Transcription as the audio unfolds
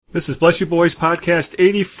This is Bless You Boys Podcast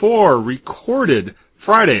 84, recorded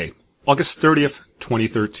Friday, August 30th,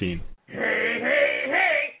 2013. Hey,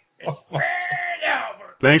 it's Fred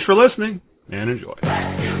Albert. Thanks for listening, and enjoy.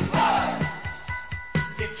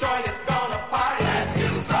 Detroit is gonna party.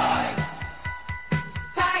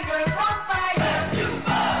 Tigers on fire.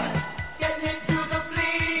 Getting into the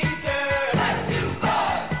bleachers.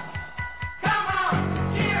 Come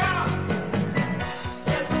on, cheer up.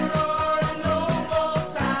 There's a roaring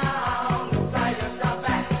noble sound. The Tigers are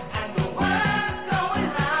back and the word's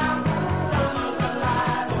going round. Summer's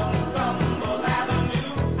alive on Trumbull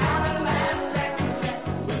Avenue. Allenland second check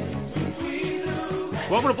with sweet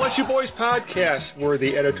Lou. Welcome to Bless You Boys Podcast. We're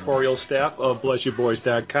the editorial staff of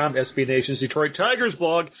BlessYouBoys.com, SB Nation's Detroit Tigers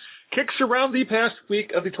blog. Kicks around the past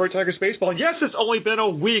week of Detroit Tigers baseball. And yes, it's only been a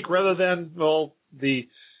week rather than, well, the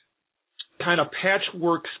kind of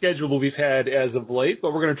patchwork schedule we've had as of late,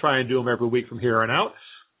 but we're going to try and do them every week from here on out.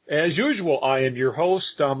 As usual, I am your host,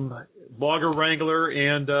 blogger, wrangler,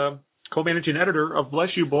 and co-managing editor of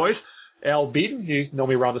Bless You Boys, Al Beaton. You know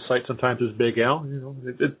me around the site sometimes as Big Al. You know,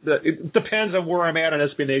 it depends on where I'm at on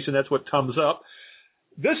SB Nation. That's what comes up.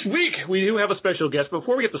 This week, we do have a special guest.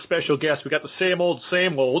 Before we get the special guest, we got the same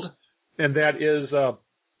old, and that is a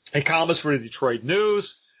columnist for the Detroit News.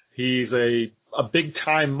 He's a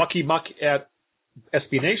big-time mucky muck at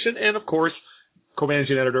SB Nation, and, of course,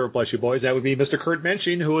 co-managing editor of Bless You Boys. That would be Mr. Kurt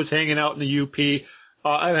Mensching, who is hanging out in the UP.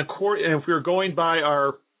 And if we were going by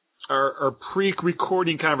our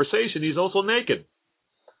pre-recording conversation, he's also naked.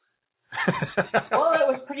 Well, it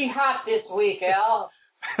was pretty hot this week, Al.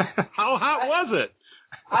 How hot was it?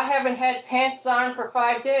 I haven't had pants on for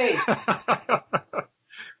 5 days.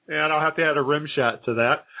 And I'll have to add a rim shot to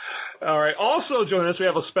that. All right. Also joining us, we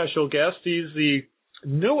have a special guest. He's the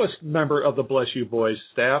newest member of the Bless You Boys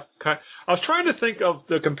staff. I was trying to think of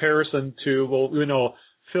the comparison to, well, we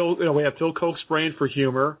have Phil Cokesbrain for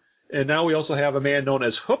humor, and now we also have a man known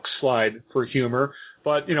as Hookslide for humor.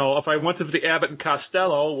 But, if I went to the Abbott and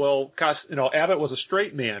Costello, well, Abbott was a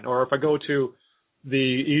straight man. Or if I go to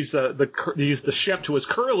he's the Shemp to his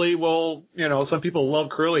Curly, well, some people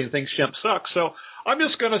love Curly and think Shemp sucks. So I'm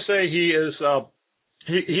just going to say he is,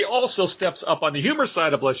 he also steps up on the humor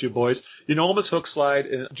side of Bless You Boys. You know him as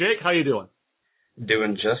Hookslide. Jake, how you doing?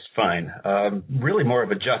 Doing just fine. Really more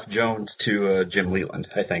of a Jeff Jones to Jim Leland,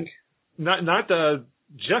 I think. Not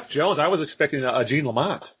Jeff Jones. I was expecting a Gene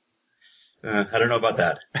Lamont. I don't know about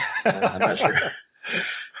that. I'm not sure.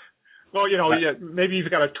 Well, maybe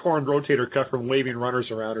you've got a torn rotator cuff from waving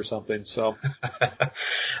runners around or something. So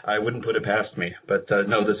I wouldn't put it past me. But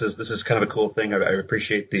no, this is kind of a cool thing. I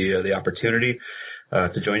appreciate the opportunity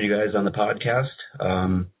to join you guys on the podcast.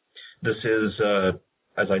 This is,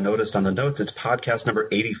 as I noticed on the notes, it's podcast number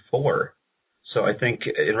 84. So I think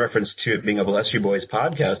in reference to it being a Bless You Boys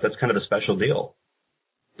podcast, that's kind of a special deal.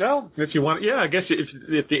 Well, if you want, I guess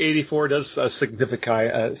if the 84 does is a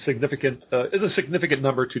significant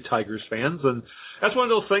number to Tigers fans, and that's one of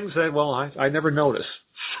those things that, well, I never notice.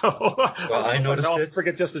 So, well, I noticed I'll it.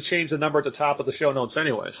 forget just to change the number at the top of the show notes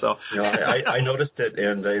anyway. So, I noticed it,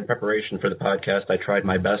 and in preparation for the podcast, I tried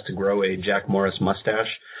my best to grow a Jack Morris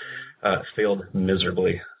mustache. Failed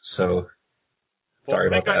miserably. So. Sorry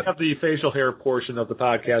about that. I have the facial hair portion of the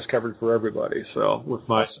podcast covered for everybody. So with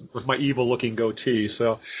my evil-looking goatee.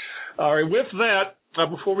 So, all right. With that,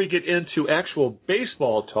 before we get into actual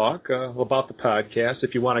baseball talk about the podcast,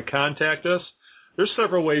 if you want to contact us, there's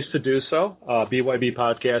several ways to do so.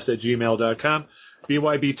 BYBpodcast@gmail.com,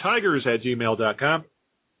 BYBtigers@gmail.com,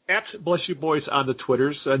 at Bless You Boys on the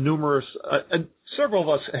Twitters. Several of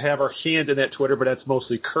us have our hand in that Twitter, but that's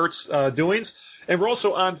mostly Kurt's doings. And we're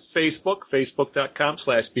also on Facebook,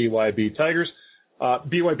 facebook.com/BYBtigers,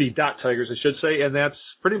 BYB.Tigers, I should say, and that's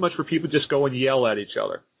pretty much where people just go and yell at each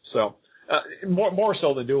other. So, more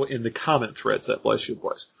so than do it in the comment threads at Bless You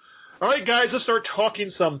Boys. All right, guys, let's start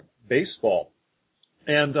talking some baseball.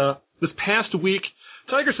 And this past week,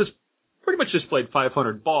 Tigers has pretty much just played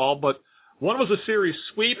 500 ball, but one was a series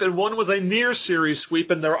sweep and one was a near series sweep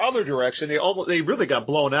in their other direction. They really got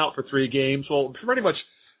blown out for 3 games. Well, pretty much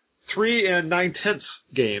 3 9/10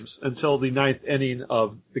 games until the 9th inning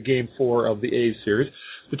of the Game 4 of the A's series.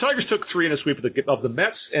 The Tigers took 3 in a sweep of the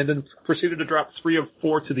Mets and then proceeded to drop 3 of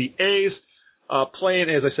 4 to the A's, playing,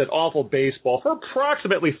 as I said, awful baseball for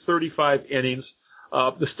approximately 35 innings.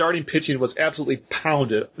 The starting pitching was absolutely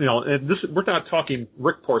pounded. And we're not talking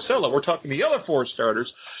Rick Porcello. We're talking the other 4 starters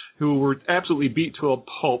who were absolutely beat to a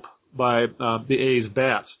pulp by the A's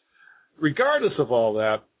bats. Regardless of all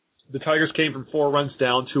that, the Tigers came from 4 runs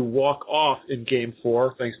down to walk off in Game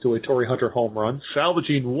 4 thanks to a Torrey Hunter home run,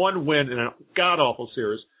 salvaging 1 win in a god-awful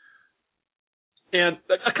series. And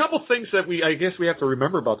a couple things that I guess we have to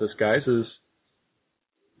remember about this, guys, is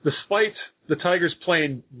despite the Tigers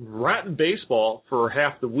playing rotten baseball for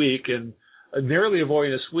half the week and narrowly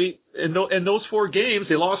avoiding a sweep, in those 4 games,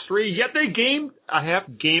 they lost 3, yet they gained a half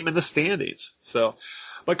game in the standings. So,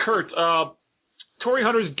 but Kurt, Torrey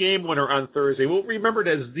Hunter's game winner on Thursday, we'll remember it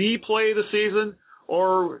as the play of the season,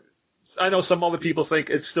 or I know some other people think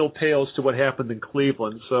it still pales to what happened in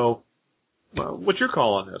Cleveland. So, what's your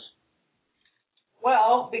call on this?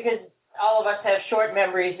 Well, because all of us have short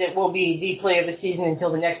memories, it will be the play of the season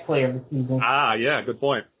until the next play of the season. Ah, yeah, good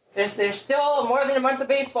point. There's still more than a month of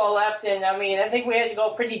baseball left, and I mean, I think we had to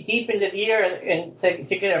go pretty deep into the year and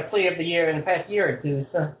to get a play of the year in the past year or two.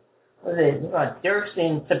 So, was it Dirks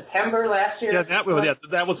in September last year? Yeah,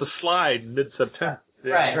 that was a slide in mid-September.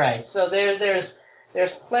 Yeah. Right. So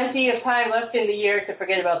there's plenty of time left in the year to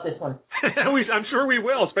forget about this one. I'm sure we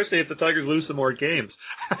will, especially if the Tigers lose some more games.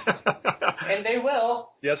 And they will.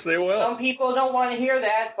 Yes, they will. Some people don't want to hear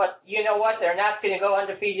that, but you know what? They're not going to go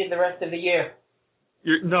undefeated the rest of the year.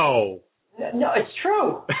 No, it's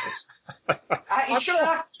true. I'm going to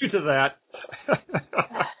hold you to that.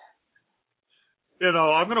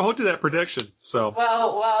 I'm going to hold you to that prediction. So.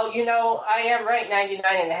 Well, I am right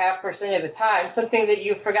 99.5% of the time. Something that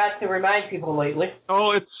you forgot to remind people lately.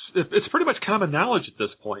 Oh, it's pretty much common knowledge at this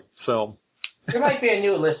point. So. There might be a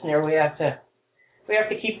new listener. We have to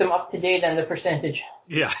keep them up to date on the percentage.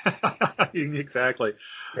 Yeah, exactly.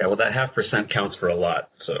 Yeah, well, that 0.5% counts for a lot.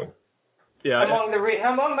 So. Yeah.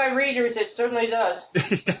 Among my readers, it certainly does.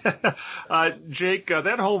 Jake,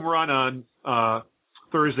 that home run on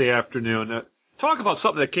Thursday afternoon. Talk about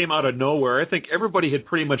something that came out of nowhere. I think everybody had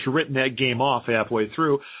pretty much written that game off halfway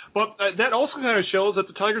through. But that also kind of shows that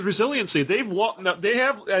the Tigers' resiliency. They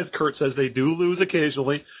have, as Kurt says, they do lose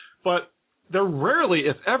occasionally, but they're rarely,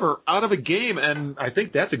 if ever, out of a game, and I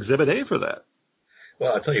think that's Exhibit A for that.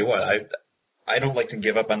 Well, I'll tell you what, I don't like to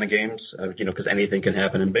give up on the games, because anything can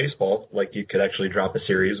happen in baseball. Like, you could actually drop a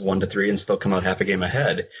series 1-3 and still come out half a game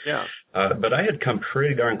ahead. Yeah. But I had come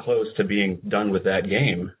pretty darn close to being done with that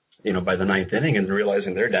game, by the 9th inning and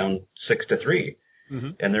realizing they're down 6-3. Mm-hmm.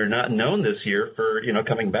 And they're not known this year for,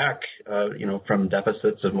 coming back, from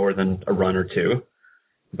deficits of more than a run or two.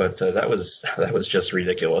 But that was just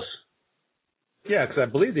ridiculous. Yeah, because I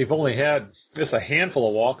believe they've only had just a handful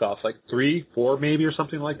of walk-offs, like 3, 4 maybe or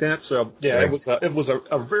something like that. So, yeah, right. It was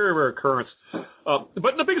a very rare occurrence. But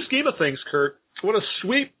in the big scheme of things, Kurt, would a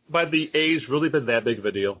sweep by the A's really been that big of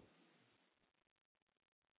a deal?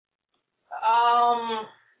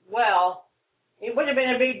 Well, it would have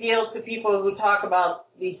been a big deal to people who talk about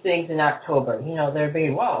these things in October. They're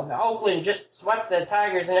being, Oakland just swept the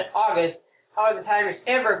Tigers in August. How are the Tigers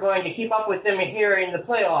ever going to keep up with them here in the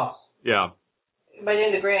playoffs? Yeah. But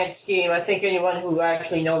in the grand scheme, I think anyone who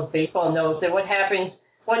actually knows baseball knows that what happens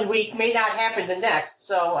one week may not happen the next.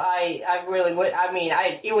 So I really would. I mean,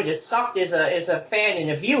 it would have sucked as a fan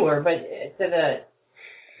and a viewer, but to the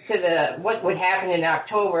what would happen in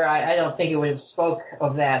October, I don't think it would have spoke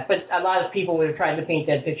of that. But a lot of people would have tried to paint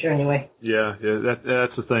that picture anyway. Yeah,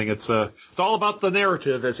 that's the thing. It's all about the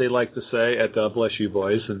narrative, as they like to say at Bless You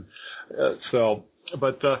Boys, and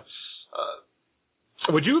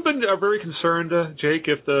would you have been very concerned, Jake,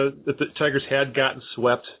 if the Tigers had gotten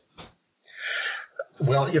swept?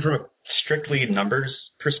 Well, from a strictly numbers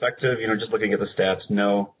perspective, just looking at the stats,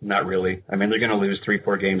 no, not really. I mean, they're going to lose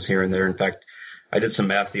 3-4 games here and there. In fact, I did some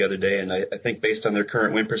math the other day, and I think based on their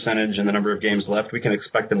current win percentage and the number of games left, we can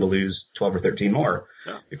expect them to lose 12 or 13 more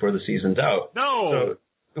before the season's out. No.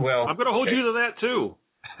 So, well, I'm going to hold you to that, too.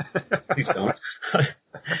 Please don't.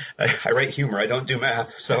 I write humor. I don't do math.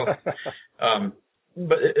 So,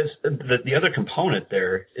 but the other component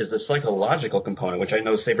there is the psychological component, which I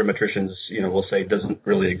know sabermetricians, will say doesn't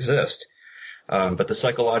really exist. But the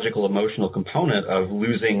psychological, emotional component of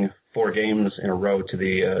losing 4 games in a row to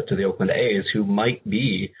the Oakland A's, who might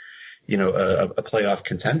be, a playoff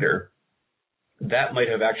contender, that might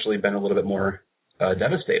have actually been a little bit more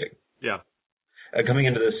devastating. Yeah. Coming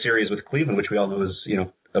into this series with Cleveland, which we all know is,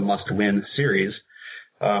 a must-win series,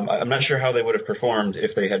 I'm not sure how they would have performed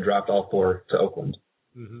if they had dropped all 4 to Oakland.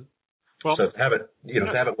 Mm-hmm. Well, so to have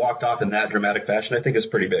it walked off in that dramatic fashion, I think is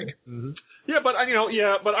pretty big. Mm-hmm. Yeah, but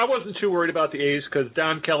but I wasn't too worried about the A's because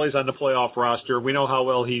Don Kelly's on the playoff roster. We know how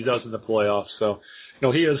well he does in the playoffs, so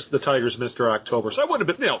he is the Tigers' Mr. October. So I wouldn't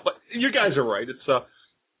have been, but you guys are right. It's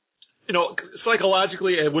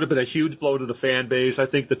psychologically it would have been a huge blow to the fan base. I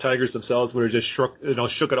think the Tigers themselves would have just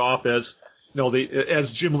shook it off as as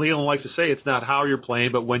Jim Leland likes to say, it's not how you're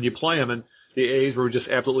playing, but when you play them. And the A's were just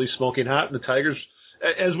absolutely smoking hot, and the Tigers,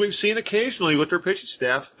 as we've seen occasionally with their pitching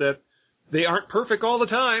staff, that they aren't perfect all the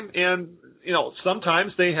time, and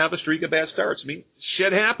sometimes they have a streak of bad starts. I mean,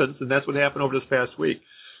 shit happens, and that's what happened over this past week.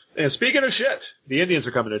 And speaking of shit, the Indians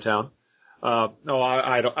are coming to town. No,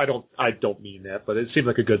 I don't mean that, but it seemed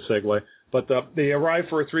like a good segue. But they arrived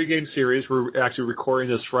for a 3-game series. We're actually recording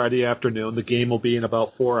this Friday afternoon. The game will be in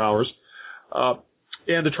about 4 hours.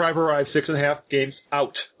 And the Tribe arrived 6.5 games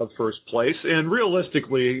out of first place. And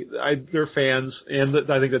realistically, their fans and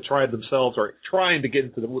I think the Tribe themselves are trying to get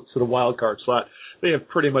into the wild card slot. They have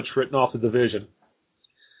pretty much written off the division.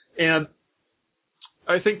 And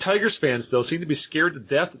I think Tigers fans, though, seem to be scared to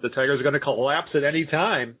death that the Tigers are going to collapse at any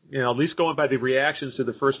time, at least going by the reactions to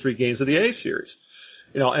the first 3 games of the A series.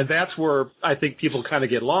 And that's where I think people kind of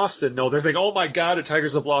get lost and they're thinking, oh my God, the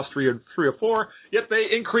Tigers have lost 3 or 4, yet they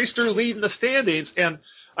increased their lead in the standings. And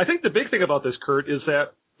I think the big thing about this, Kurt, is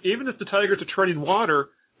that even if the Tigers are treading water,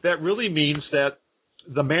 that really means that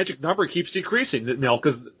the magic number keeps decreasing,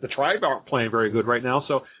 because the Tribe aren't playing very good right now.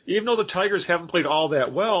 So even though the Tigers haven't played all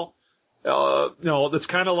that well, it's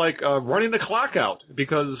kind of like running the clock out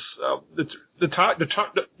because the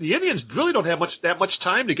Indians really don't have that much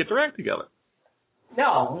time to get their act together.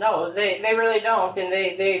 No, they really don't, and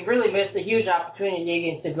they really missed a huge opportunity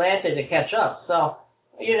against Atlanta to catch up. So,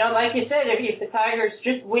 like you said, if the Tigers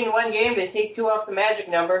just win 1 game, they take 2 off the magic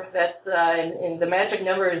number. That's and the magic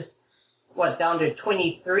number is down to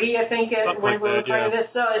 23, I think, when we were playing this.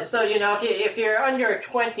 So if you're under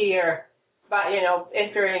 20 or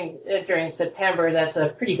entering September, that's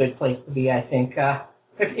a pretty good place to be, I think.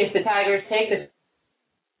 If the Tigers take this.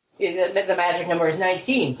 The magic number is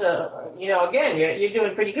 19. So, again, you're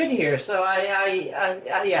doing pretty good here. So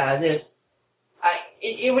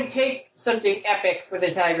it would take something epic for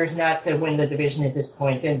the Tigers not to win the division at this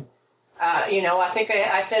point. And, I think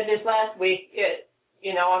I said this last week,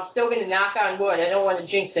 I'm still going to knock on wood. I don't want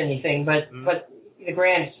to jinx anything, but the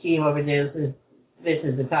grand scheme of it is this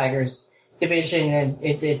is the Tigers division, and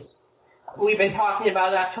it's we've been talking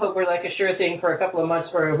about October like a sure thing for a couple of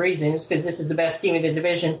months for a reason, because this is the best team in the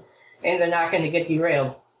division, and they're not going to get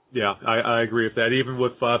derailed. Yeah, I agree with that. Even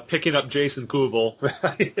with picking up Jason Kubel,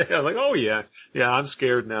 I'm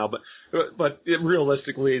scared now. But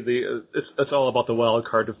realistically, it's all about the wild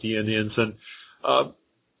card of the Indians. And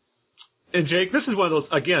Jake, this is one of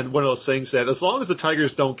those things that as long as the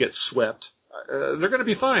Tigers don't get swept, they're going to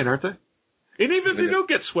be fine, aren't they? And even if they don't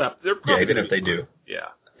get swept, they're probably even if they do. Yeah.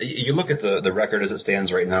 You look at the record as it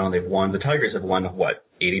stands right now, and they've won. The Tigers have won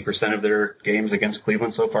 80% of their games against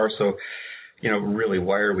Cleveland so far. So, really,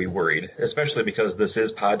 why are we worried? Especially because this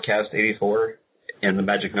is podcast 84, and the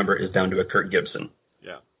magic number is down to a Kurt Gibson.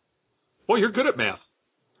 Yeah. Well, you're good at math.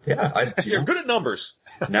 Yeah, you're good at numbers.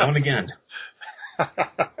 Now and again.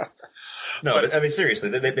 No, I mean seriously,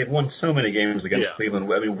 they've won so many games against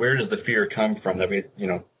Cleveland. I mean, where does the fear come from? That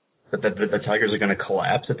the Tigers are going to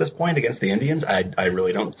collapse at this point against the Indians? I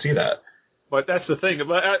really don't see that. But that's the thing.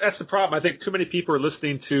 That's the problem. I think too many people are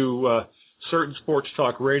listening to certain sports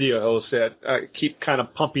talk radio hosts that keep kind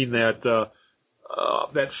of pumping that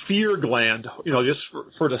fear gland, just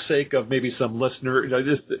for the sake of maybe some listener,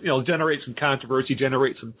 generate some controversy,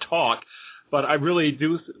 generate some talk. But I really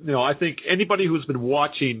do, I think anybody who's been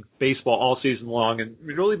watching baseball all season long and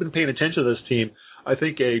really been paying attention to this team, I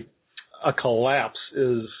think a collapse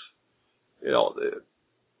is, it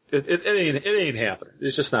ain't happening.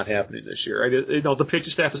 It's just not happening this year. The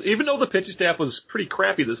pitching staff even though the pitching staff was pretty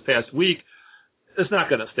crappy this past week, it's not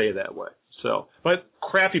going to stay that way. So, but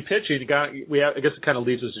crappy pitching, I guess it kind of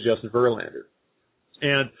leads us to Justin Verlander.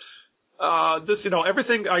 And,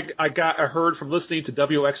 everything I heard from listening to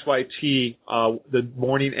WXYT, the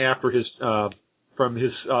morning after from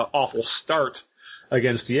his awful start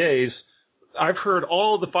against the A's, I've heard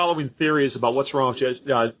all the following theories about what's wrong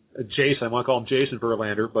with Jason. I want to call him Jason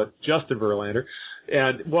Verlander, but Justin Verlander.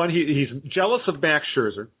 And one, he's jealous of Max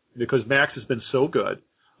Scherzer because Max has been so good.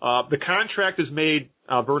 The contract has made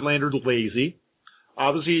Verlander lazy.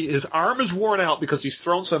 Obviously, his arm is worn out because he's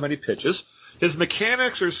thrown so many pitches. His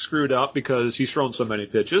mechanics are screwed up because he's thrown so many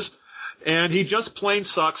pitches. And he just plain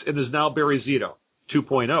sucks and is now Barry Zito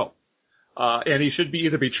 2.0. And he should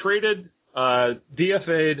either be traded,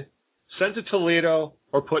 DFA'd, sent to Toledo,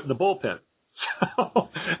 or put in the bullpen. So,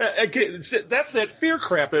 again, that's that fear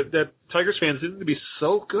crap that Tigers fans seem to be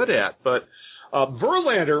so good at. But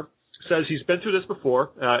Verlander says he's been through this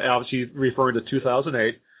before, obviously referring to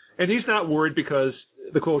 2008, and he's not worried because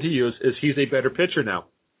the quote he used is he's a better pitcher now.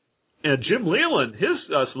 And Jim Leyland, his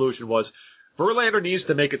solution was Verlander needs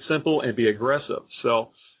to make it simple and be aggressive. So,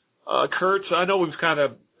 Kurt, I know we've kind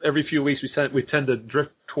of every few weeks we tend to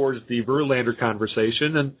drift towards the Verlander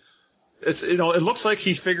conversation, and it's it looks like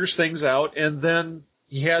he figures things out, and then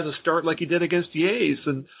he has a start like he did against the A's,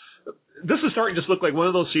 and this is starting to just look like one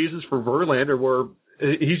of those seasons for Verlander where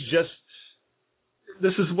he's just,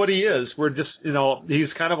 this is what he is. We're just,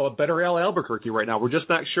 he's kind of a better Al Albuquerque right now. We're just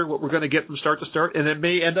not sure what we're going to get from start to start, and it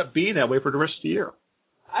may end up being that way for the rest of the year.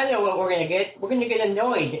 I know what we're going to get. We're going to get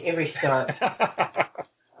annoyed every start.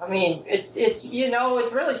 I mean, it's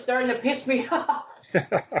really starting to piss me off.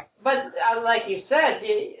 But like you said,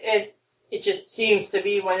 it just seems to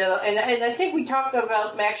be one of the, and I think we talked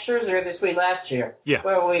about Max Scherzer this week last year. Yeah.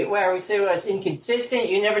 Where we say it's inconsistent.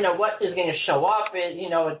 You never know what is going to show up.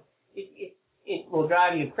 It will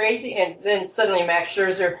drive you crazy, and then suddenly Max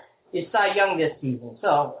Scherzer is Cy Young this season.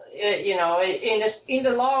 So in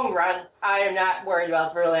the long run, I am not worried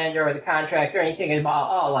about Verlander or the contract or anything at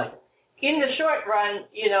all like it. In the short run,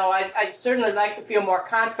 I'd certainly like to feel more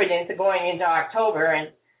confident going into October,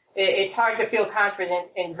 and it's hard to feel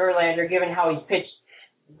confident in Verlander given how he's pitched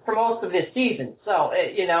for most of this season. So,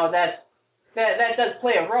 that does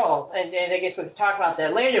play a role, and I guess we can talk about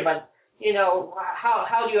that later, but,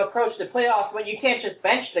 how do you approach the playoffs when you can't just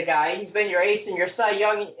bench the guy? He's been your ace and your Cy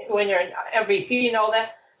Young when you're MVP and all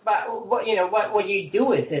that, but, what do you do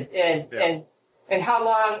with it? And how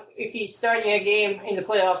long, if he's starting a game in the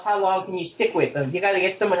playoffs, how long can you stick with him? You got to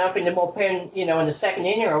get someone up in the bullpen, in the second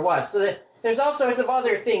inning or what? So there's all sorts of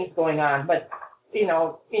other things going on. But, in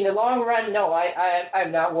the long run, no,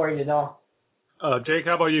 I'm not worried at all. Jake,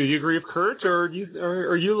 how about you? You agree with Kurt, or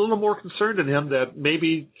are you a little more concerned in him that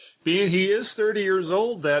maybe, being he is 30 years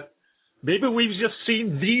old, that maybe we've just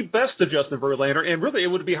seen the best of Justin Verlander, and really it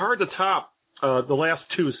would be hard to top the last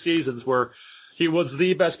two seasons where he was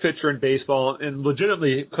the best pitcher in baseball and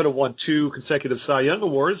legitimately could have won 2 consecutive Cy Young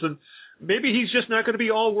awards. And maybe he's just not going to be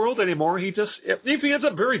all world anymore. If he ends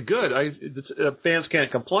up very good, fans can't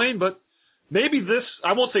complain. But maybe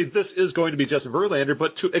I won't say this is going to be Justin Verlander,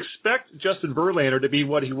 but to expect Justin Verlander to be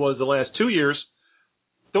what he was the last 2 years,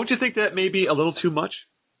 don't you think that may be a little too much?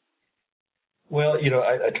 Well,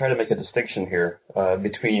 I try to make a distinction here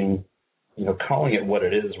between, calling it what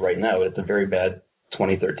it is right now. It's a very bad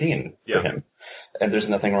 2013 for him. And there's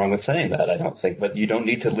nothing wrong with saying that, I don't think. But you don't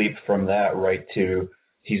need to leap from that right to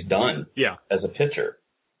he's done as a pitcher.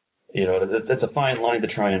 That's a fine line to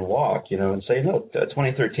try and walk, and say, no,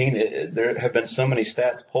 2013, there have been so many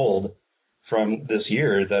stats pulled from this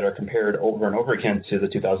year that are compared over and over again to the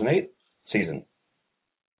 2008 season.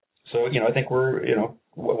 So, I think we're,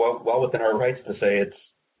 well within our rights to say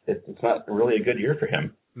it's not really a good year for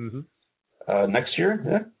him. Mm-hmm. Next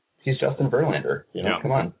year, he's Justin Verlander.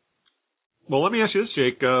 Come on. Well, let me ask you this,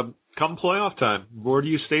 Jake. Come playoff time, where do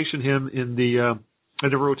you station him in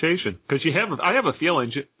the rotation? Because I have a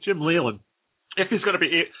feeling Jim Leyland, if he's going to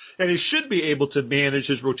be, and he should be able to manage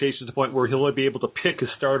his rotation to the point where he'll be able to pick a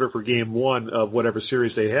starter for Game 1 of whatever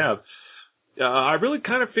series they have. I really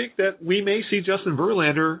kind of think that we may see Justin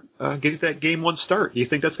Verlander get that Game 1 start. Do you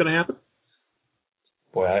think that's going to happen?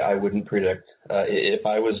 Boy, I wouldn't predict. If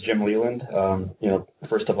I was Jim Leyland,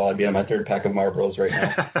 first of all, I'd be on my 3rd pack of Marlboros right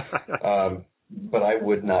now. But I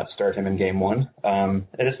would not start him in Game 1. And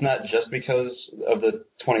it's not just because of the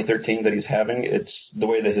 2013 that he's having. It's the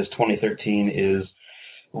way that his 2013 is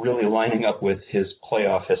really lining up with his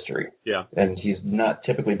playoff history. Yeah. And he's not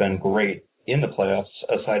typically been great in the playoffs,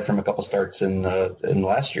 aside from a couple starts in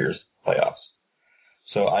last year's playoffs.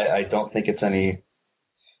 So I don't think it's any...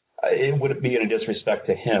 It wouldn't be any disrespect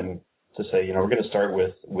to him to say, we're going to start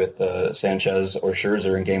with Sanchez or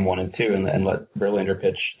Scherzer in Game 1 and 2 and let Verlander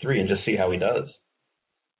pitch 3 and just see how he does.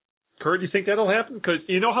 Kurt, do you think that'll happen? Because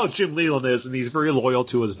you know how Jim Leyland is, and he's very loyal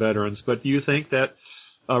to his veterans. But do you think that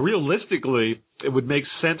realistically it would make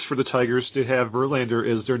sense for the Tigers to have Verlander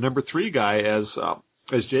as their number 3 guy, as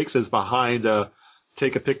Jake says, behind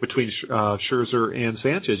take a pick between Scherzer and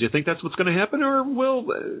Sanchez? Do you think that's what's going to happen, or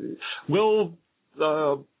will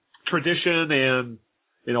tradition and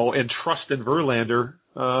trust in Verlander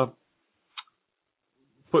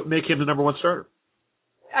make him the number 1 starter?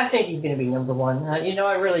 I think he's going to be number 1. I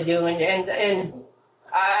really do, and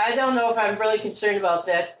I don't know if I'm really concerned about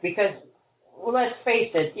that because, well, let's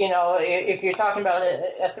face it, if you're talking about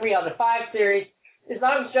a 3 out of 5 series, as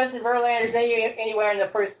long as Justin Verlander's anywhere in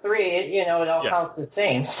the first 3, it all counts the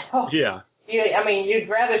same. So, you'd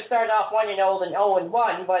rather start off 1-0 than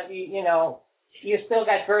 0-1, but you still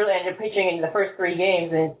got Verlander pitching in the first 3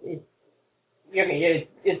 games, and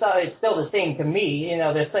it's still the same to me.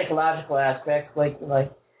 There's psychological aspects, like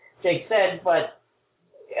Jake said, but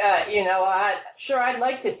I'd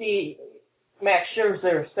like to see Max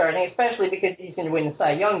Scherzer starting, especially because he's going to win the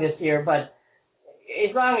Cy Young this year. But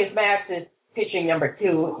as long as Max is pitching number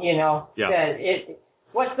 2,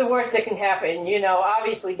 what's the worst that can happen? You know,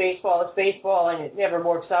 obviously baseball is baseball, and it never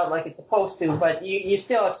works out like it's supposed to. But you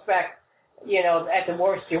still expect, you know, at the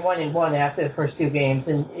worst you're 1-1 after the first 2 games,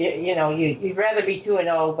 and you know you'd rather be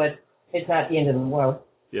 2-0, but it's not the end of the world.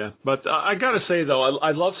 Yeah, but I got to say, though,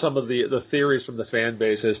 I love some of the theories from the fan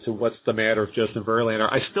base as to what's the matter with Justin Verlander.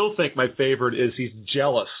 I still think my favorite is he's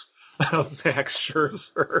jealous of Max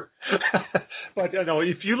Scherzer. But, you know,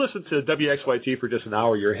 if you listen to WXYT for just an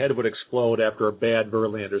hour, your head would explode after a bad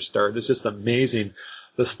Verlander start. It's just amazing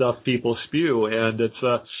the stuff people spew, and it's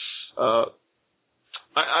I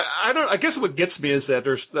guess what gets me is that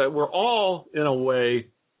we're all, in a way,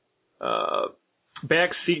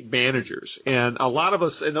 backseat managers, and a lot of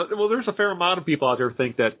us, and well, there's a fair amount of people out there who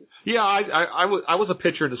think that, yeah, I was a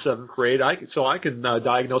pitcher in the 7th grade, so I can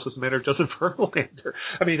diagnose this man as Justin Verlander.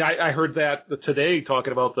 I mean, I heard that today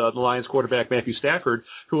talking about the Lions quarterback Matthew Stafford,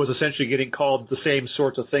 who was essentially getting called the same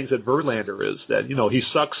sorts of things that Verlander is, that, you know, he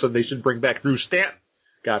sucks and they should bring back Drew Stanton,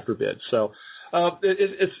 God forbid. So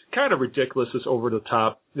it's kind of ridiculous. This over the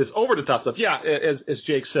top stuff. Yeah, as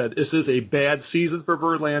Jake said, this is a bad season for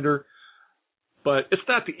Verlander. But it's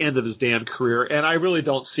not the end of his damn career, and I really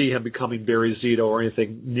don't see him becoming Barry Zito or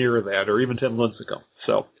anything near that, or even Tim Lincecum.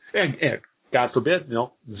 So, and God forbid, you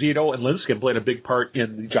know, Zito and Lincecum played a big part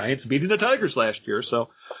in the Giants beating the Tigers last year. So,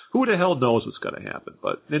 who the hell knows what's going to happen?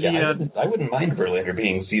 But in the end, I wouldn't mind Verlander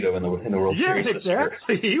being Zito in the World Series. Yeah,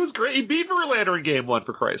 exactly. He was great. He beat Verlander in Game 1,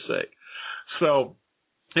 for Christ's sake. So,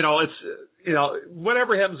 you know, it's, you know,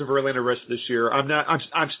 whatever happens to Verlander the rest of this year,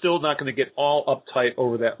 I'm still not going to get all uptight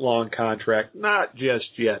over that long contract. Not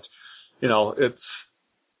just yet. You know,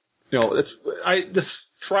 just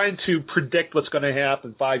trying to predict what's going to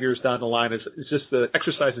happen 5 years down the line is just the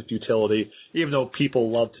exercise of futility, even though people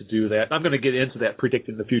love to do that. And I'm going to get into that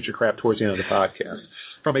predicting the future crap towards the end of the podcast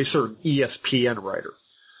from a certain ESPN writer.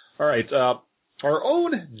 All right, our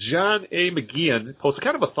own John A. McGeehan posted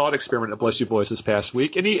kind of a thought experiment at Bless You Boys this past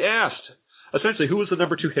week, and he asked, essentially, who was the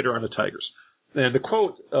number 2 hitter on the Tigers? And the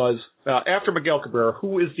quote was, after Miguel Cabrera,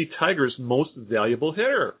 who is the Tigers' most valuable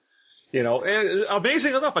hitter? You know, and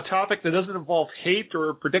amazing enough, a topic that doesn't involve hate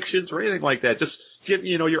or predictions or anything like that. Just give,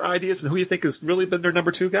 you know, your ideas and who you think has really been their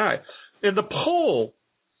number 2 guy. In the poll,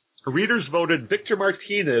 readers voted Victor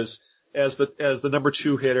Martinez as the number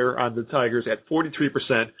 2 hitter on the Tigers at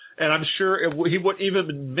 43%, and I'm sure he wouldn't even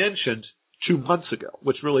been mentioned 2 months ago,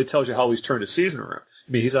 which really tells you how he's turned his season around.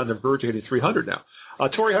 I mean, he's on the verge of hitting 300 now.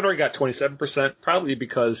 Torrey Hunter got 27%, probably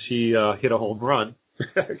because he hit a home run.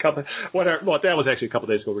 Well, that was actually a couple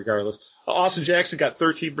days ago, regardless. Austin Jackson got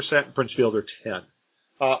 13%, and Prince Fielder 10%.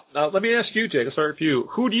 Now, let me ask you, Jake. I'll start with you.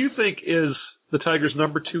 Who do you think is the Tigers'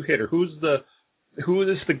 number 2 hitter? Who is the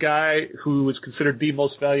guy who is considered the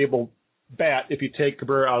most valuable bat if you take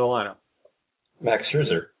Cabrera out of the lineup? Max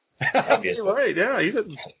Scherzer. Obviously. Right, yeah.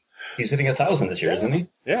 He's hitting 1,000 this year, isn't he?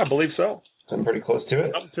 Yeah, I believe so. I'm pretty close to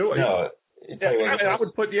it. Up to it. No, I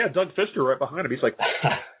would put Doug Fister right behind him. He's like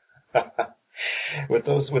with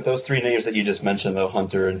those 3 names that you just mentioned, though,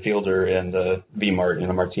 Hunter and Fielder and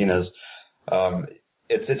Martinez.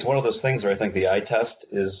 It's one of those things where I think the eye test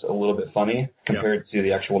is a little bit funny compared to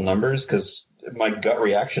the actual numbers, because my gut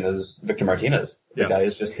reaction is Victor Martinez. The guy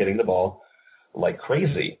is just hitting the ball like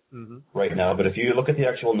crazy right now. But if you look at the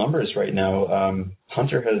actual numbers right now,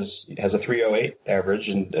 Hunter has a 308 average,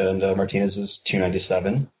 and Martinez is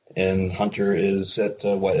 297, and Hunter is at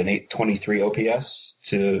an 823 OPS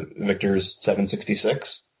to Victor's 766.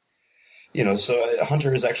 You know, so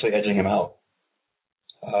Hunter is actually edging him out.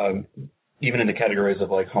 Even in the categories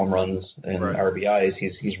of like home runs and RBIs,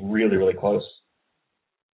 he's really, really close.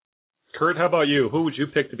 Kurt, how about you? Who would you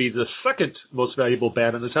pick to be the second most valuable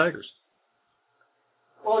bat in the Tigers?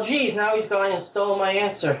 Well, geez, now he's gone and stole my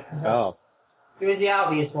answer. Oh. He was the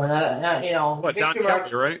obvious one. You know, what, Don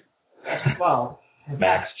Kelly, right? Well,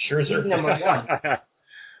 Max Scherzer. He's number 1.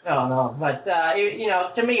 No. But, you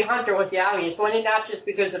know, to me, Hunter was the obvious one, and not just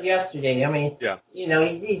because of yesterday. I mean, you know,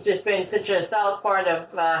 he's just been such a solid part of,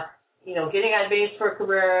 you know, getting on base for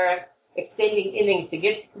Cabrera, extending innings to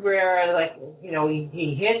get to Cabrera. Like, you know,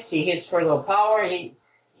 he hits for a little power.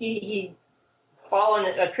 He fallen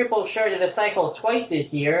a triple short of the cycle twice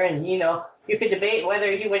this year, and, you know, you could debate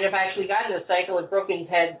whether he would have actually gotten the cycle if Brookins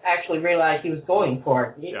had actually realized he was going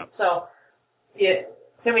for it. Yeah. So,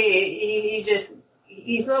 to me,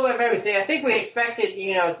 he's a little bit of everything. I think we expected,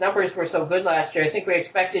 you know, his numbers were so good last year, I think we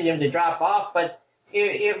expected him to drop off, but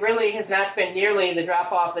it really has not been nearly the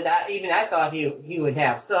drop-off that I thought he would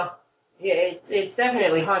have. So, yeah, it's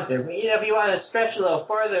definitely Hunter. But, you know, if you want to stretch a little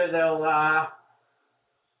further, though,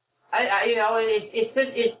 you know, it's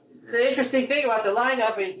the interesting thing about the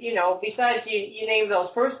lineup is, you know, besides you name those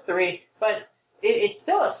first 3, but it's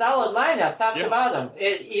still a solid lineup, top Yeah. to bottom.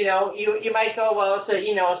 You might go, well, it's a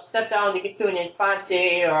step down to get to an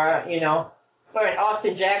Infante or an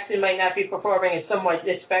Austin Jackson might not be performing as somewhat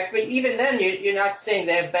expected, but even then, you're not saying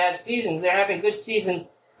they have bad seasons. They're having good seasons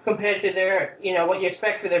compared to their, what you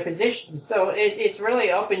expect for their position. So it's really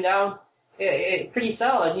up and down, pretty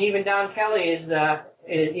solid. And even Don Kelly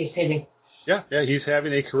is hitting. Yeah, he's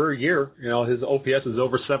having a career year. His OPS is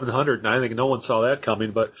over 700, and I think no one saw that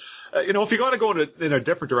coming. But if you're going to go in a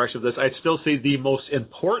different direction of this, I'd still say the most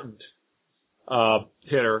important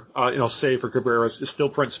hitter, say for Cabrera, is still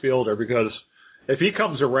Prince Fielder, because if he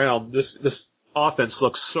comes around, this offense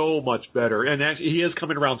looks so much better. And actually, he is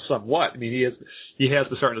coming around somewhat. I mean, he has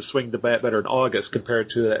been starting to swing the bat better in August compared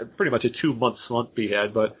to that pretty much a 2-month slump he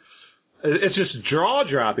had. But it's just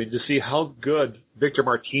jaw-dropping to see how good Victor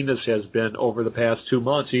Martinez has been over the past 2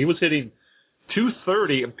 months. He was hitting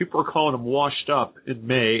 .230, and people were calling him washed up in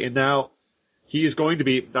May, and now he is going to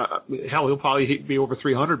be, he'll probably be over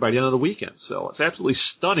 300 by the end of the weekend. So it's absolutely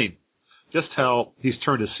stunning just how he's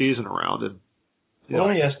turned his season around. And well,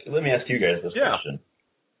 let me ask you guys this question.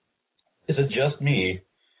 Is it just me,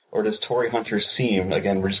 or does Torrey Hunter seem,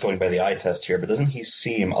 again, we're just going by the eye test here, but doesn't he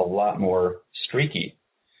seem a lot more streaky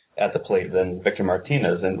at the plate than Victor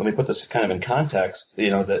Martinez? And let me put this kind of in context,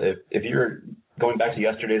 that if you're going back to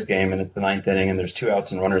yesterday's game and it's the 9th inning and there's 2 outs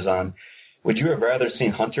and runners on, would you have rather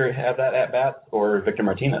seen Hunter have that at-bat or Victor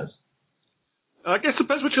Martinez? I guess it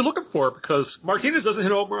depends what you're looking for, because Martinez doesn't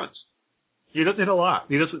hit home runs. He doesn't hit a lot.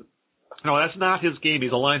 No, that's not his game.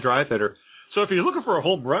 He's a line drive hitter. So if you're looking for a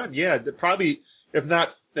home run, probably, if not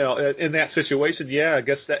in that situation, I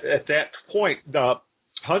guess that at that point,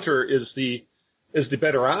 Hunter is the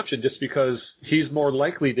better option, just because he's more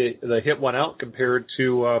likely to hit one out compared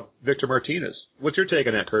to Victor Martinez. What's your take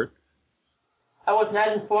on that, Kurt? I was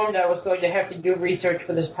not informed I was going to have to do research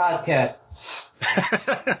for this podcast.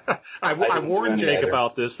 I warned Jake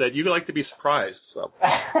about this, that you like to be surprised. So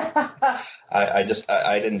I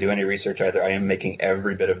didn't do any research either. I am making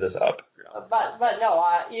every bit of this up. But no,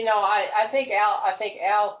 I think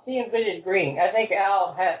Al, see him good as green. I think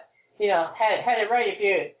Al had it right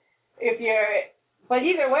if you're, but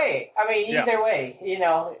either way, I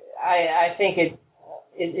think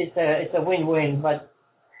it's a win-win. But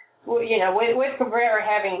with Cabrera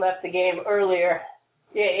having left the game earlier,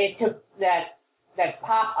 it took that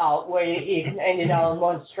pop out where he ended all in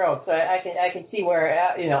one stroke. So I can see where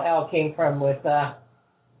Al came from with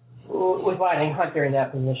wanting Hunter in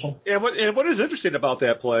that position. And what is interesting about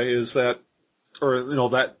that play is that,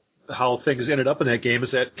 how things ended up in that game,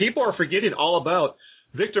 is that people are forgetting all about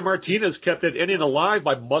Victor Martinez kept that inning alive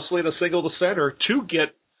by muscling a single to center to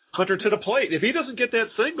get Hunter to the plate. If he doesn't get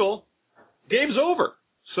that single, game's over.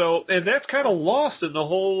 So, and that's kind of lost in the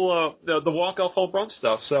whole the walk-off home run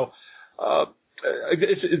stuff. So,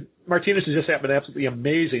 Martinez has just had an absolutely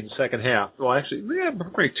amazing second half. Well, actually,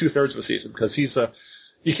 probably 2/3 of the season, because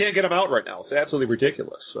you can't get him out right now. It's absolutely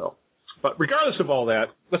ridiculous. So, but regardless of all that,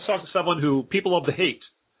 let's talk to someone who people love to hate.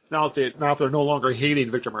 Now that they're no longer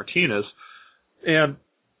hating Victor Martinez, and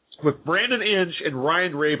with Brandon Inge and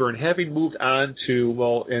Ryan Rayburn having moved on to,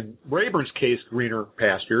 well, in Rayburn's case, greener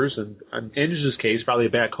pastures, and in Inge's case, probably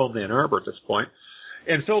back home in Ann Arbor at this point,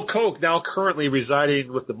 and Phil Koch now currently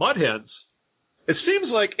residing with the Mud Hens, it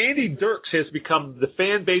seems like Andy Dirks has become the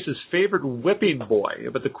fan base's favorite whipping boy.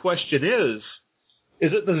 But the question is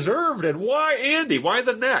it deserved? And why Andy? Why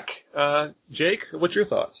the neck? Jake, what's your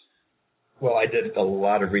thoughts? Well, I did a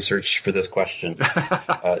lot of research for this question,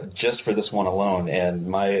 just for this one alone, and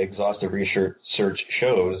my exhaustive research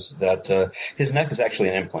shows that his neck is actually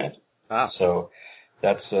an implant. So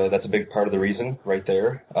that's a big part of the reason right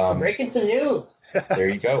there. Breaking some news. There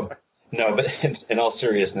you go. No, but in all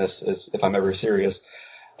seriousness, if I'm ever serious,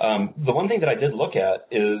 the one thing that I did look at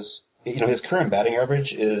is, his current batting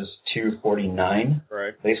average is .249,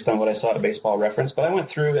 right, based on what I saw at Baseball Reference. But I went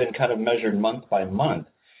through and kind of measured month by month.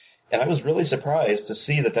 And I was really surprised to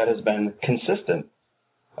see that has been consistent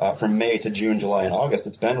from May to June, July, and August.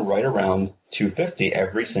 It's been right around 250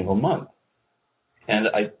 every single month. And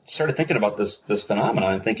I started thinking about this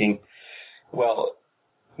phenomenon and thinking, well,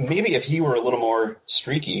 maybe if he were a little more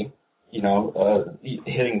streaky,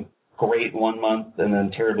 hitting great one month and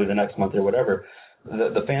then terribly the next month or whatever,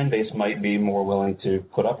 the fan base might be more willing to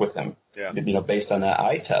put up with him, based on that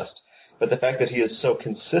eye test. But the fact that he is so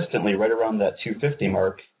consistently right around that 250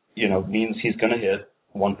 mark, means he's going to hit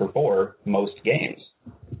 1 for 4 most games.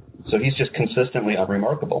 So he's just consistently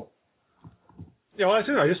unremarkable.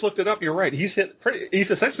 I just looked it up. You're right. He's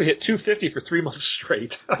essentially hit 250 for 3 months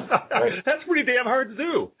straight. Right. That's pretty damn hard to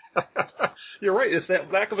do. You're right. It's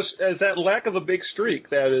that lack of a big streak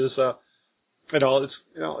that is it's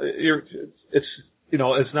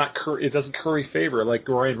not it doesn't curry favor like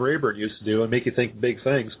Ryan Rayburn used to do and make you think big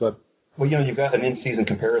things, but. Well, you've got an in-season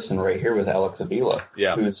comparison right here with Alex Avila,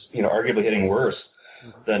 who's, arguably hitting worse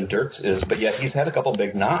than Dirks is, but yet he's had a couple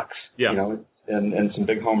big knocks, and some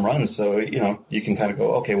big home runs. So, you can kind of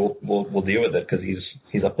go, okay, we'll deal with it because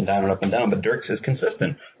he's up and down and up and down, but Dirks is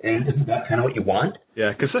consistent. And isn't that kind of what you want?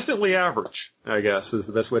 Yeah, consistently average, I guess, is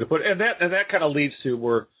the best way to put it. And that kind of leads to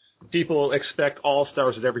where people expect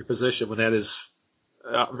all-stars at every position when that is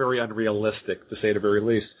very unrealistic, to say the very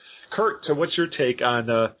least. Kurt, so what's your take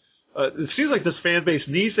on it seems like this fan base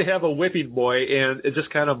needs to have a whipping boy, and it just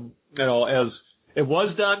kind of, as it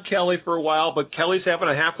was Don Kelly for a while, but Kelly's having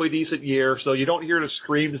a halfway decent year, so you don't hear the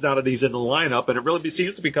screams now that he's in the lineup, and it really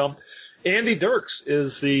seems to become Andy Dirks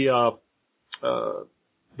is the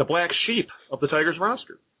black sheep of the Tigers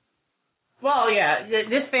roster. Well, yeah,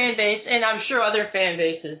 this fan base, and I'm sure other fan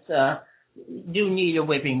bases do need a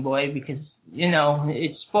whipping boy because,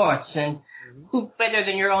 it's sports, and who better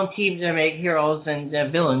than your own team to make heroes and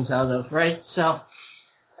villains out of, right? So,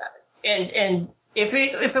 and if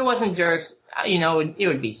it wasn't Dirks, it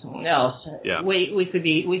would be someone else. Yeah. We could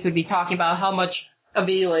be talking about how much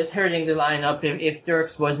Avila is hurting the lineup if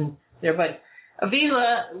Dirks wasn't there. But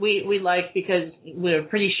Avila we like because we're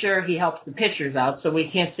pretty sure he helps the pitchers out, so we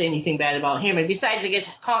can't say anything bad about him. And besides, he gets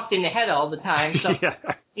conked in the head all the time, so. Yeah.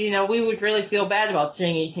 We would really feel bad about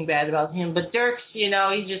saying anything bad about him. But Dirks, he's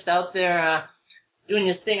just out there doing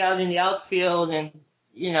his thing out in the outfield, and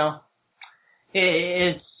he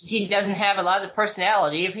doesn't have a lot of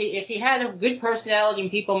personality. If he had a good personality,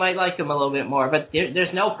 people might like him a little bit more. But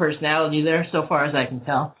there's no personality there, so far as I can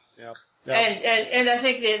tell. Yeah. Yep. And I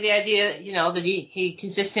think the idea, that he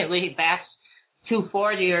consistently bats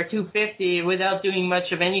 240 or 250 without doing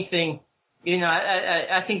much of anything,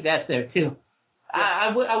 I think that's there too.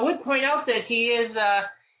 I would point out that he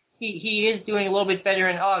is doing a little bit better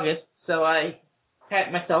in August, so I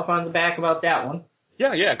pat myself on the back about that one.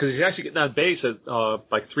 Yeah, because he's actually getting on base at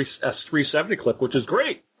like 370 clip, which is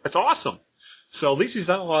great. That's awesome. So at least he's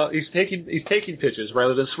taking pitches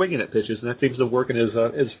rather than swinging at pitches, and that seems to work in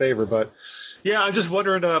his favor. But yeah, I'm just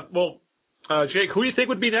wondering. Jake, who do you think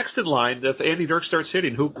would be next in line if Andy Dirks starts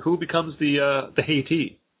hitting? Who becomes the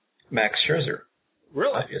Haiti? Max Scherzer.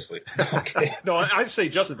 Really? Obviously. Okay. No, I'd say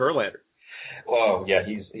Justin Verlander. Well, yeah,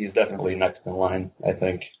 he's definitely next in line. I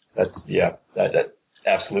think that's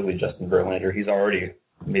absolutely Justin Verlander. He's already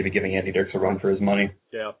maybe giving Andy Dirks a run for his money.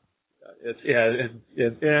 Yeah.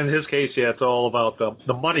 In his case, it's all about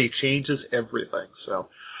the money changes everything. So,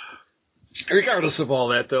 regardless of all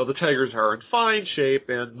that, though, the Tigers are in fine shape,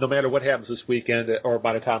 and no matter what happens this weekend, or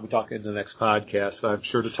by the time we talk in the next podcast, I'm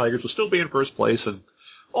sure the Tigers will still be in first place, and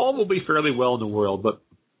all will be fairly well in the world. But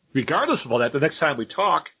regardless of all that, the next time we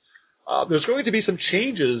talk, there's going to be some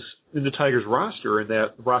changes in the Tigers roster, and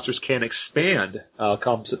that rosters can expand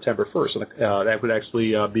come September 1st. And, that would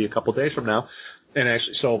actually be a couple days from now. And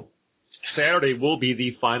actually, so Saturday will be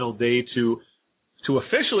the final day to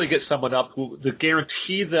officially get someone up to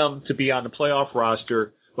guarantee them to be on the playoff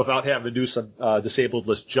roster without having to do some disabled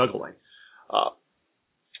list juggling.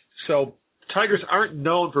 So Tigers aren't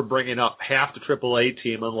known for bringing up half the AAA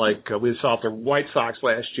team, unlike we saw with the White Sox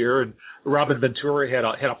last year, and Robin Ventura had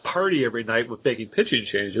a party every night with making pitching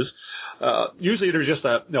changes. Usually there's just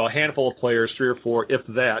a handful of players, 3 or 4, if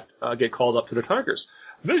that, get called up to the Tigers.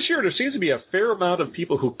 This year there seems to be a fair amount of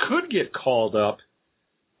people who could get called up.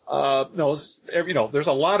 There's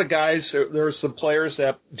a lot of guys. There's some players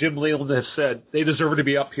that Jim Leyland has said they deserve to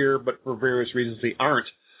be up here, but for various reasons they aren't.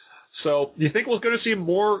 So, do you think we're going to see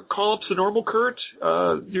more call-ups than normal, Kurt?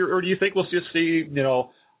 Or do you think we'll just see,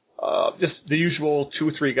 just the usual 2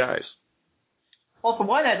 or 3 guys? Well, for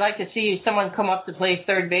one, I'd like to see someone come up to play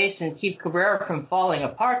third base and keep Cabrera from falling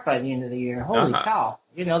apart by the end of the year. Holy cow!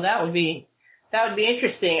 That would be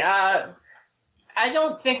interesting. I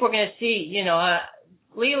don't think we're going to see.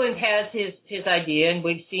 Leland has his idea, and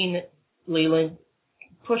we've seen Leland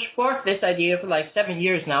push forth this idea for like 7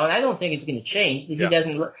 years now, and I don't think it's going to change.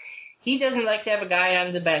 He doesn't like to have a guy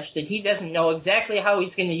on the bench that he doesn't know exactly how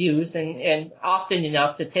he's going to use and often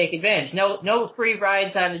enough to take advantage. No free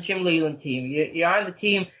rides on the Jim Leyland team. You're on the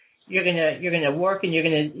team. You're gonna work and you're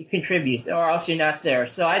gonna contribute, or else you're not there.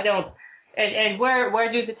 So I don't. And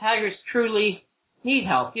where do the Tigers truly need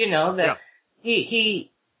help?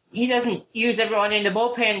 He doesn't use everyone in the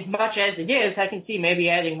bullpen much as it is. I can see maybe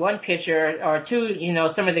adding 1 pitcher or 2,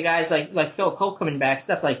 some of the guys like Phil Cole coming back,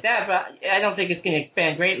 stuff like that, but I don't think it's going to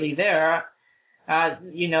expand greatly there.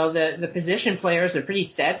 The position players are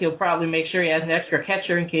pretty set. He'll probably make sure he has an extra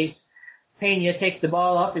catcher in case Pena takes the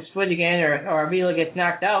ball off his foot again, or Avila gets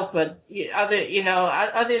knocked out. But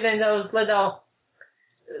other than those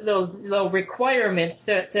little requirements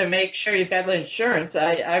to make sure you've got the insurance,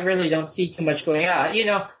 I really don't see too much going on.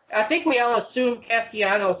 I think we all assume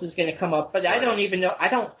Castellanos is going to come up, but I don't even know. I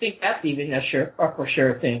don't think that's even a for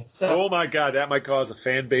sure thing. So. Oh my God, that might cause a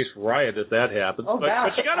fan base riot if that happens. Oh, but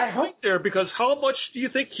you got a point there, because how much do you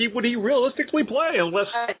think would he realistically play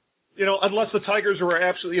unless the Tigers were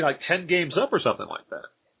absolutely like 10 games up or something like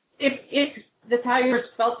that? If the Tigers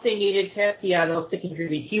felt they needed Castellanos to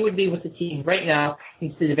contribute, he would be with the team right now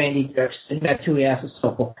instead of Andy Dirks and Matuias and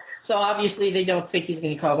so forth. So obviously they don't think he's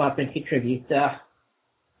going to come up and contribute.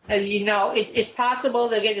 As you know, it's possible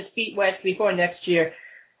they'll get his feet wet before next year,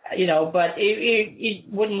 but it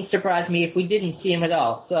wouldn't surprise me if we didn't see him at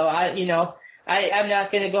all. So I'm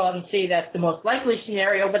not going to go out and say that's the most likely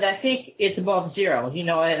scenario, but I think it's above zero,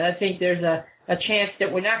 and I think there's a chance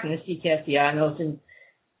that we're not going to see Castellanos. And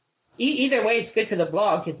either way, it's good for the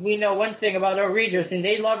blog, because we know one thing about our readers, and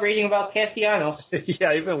they love reading about Castellanos.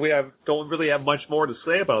 Yeah, even we don't really have much more to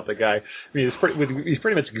say about the guy. I mean, he's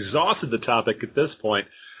pretty much exhausted the topic at this point.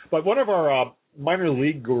 But one of our minor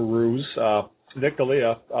league gurus, Nick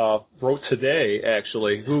Dalia, wrote today,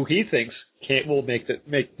 actually, who he thinks will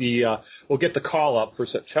get the call up for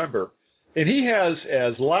September. And he has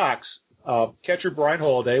as locks catcher Brian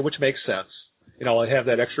Holiday, which makes sense. I have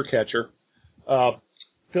that extra catcher.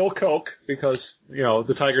 Phil Koch, because,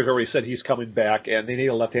 the Tigers already said he's coming back and they need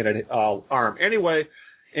a left-handed arm anyway.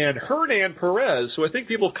 And Hernan Perez, who I think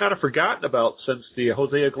people have kind of forgotten about since the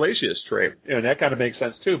Jose Iglesias trade. And that kind of makes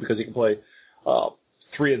sense, too, because he can play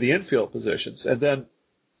 3 of the infield positions. And then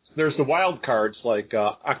there's the wild cards like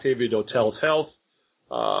Octavio Dotel's health.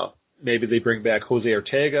 Maybe they bring back Jose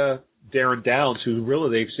Ortega, Darren Downs, who really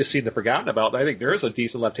they've just seemed to have forgotten about. I think there is a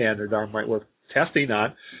decent left-handed arm right worth testing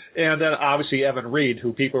on. And then obviously Evan Reed,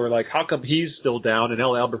 who people are like, how come he's still down and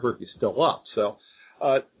El Albuquerque's still up? So,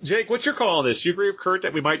 Jake, what's your call on this? Do you agree with Kurt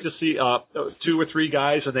that we might just see 2 or 3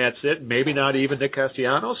 guys and that's it? Maybe not even Nick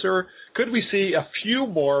Castellanos? Or could we see a few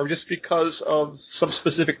more just because of some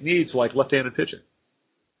specific needs like left-handed pitching?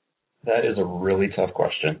 That is a really tough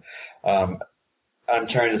question. I'm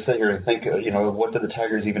trying to sit here and think, what do the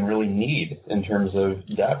Tigers even really need in terms of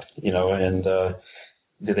depth? And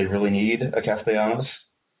do they really need a Castellanos,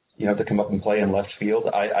 to come up and play in left field?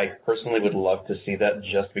 I personally would love to see that,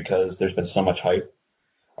 just because there's been so much hype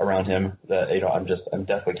around him that, I'm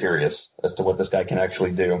definitely curious as to what this guy can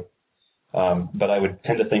actually do. But I would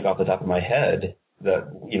tend to think off the top of my head that,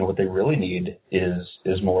 what they really need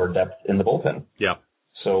is more depth in the bullpen. Yeah.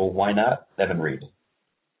 So why not Evan Reed?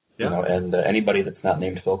 Yeah. And anybody that's not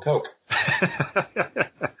named Phil Koch.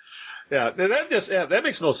 That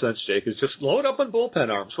makes no sense, Jake. It's just load up on bullpen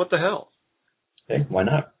arms. What the hell? Hey, why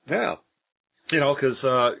not? Yeah. Because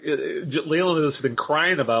Leland has been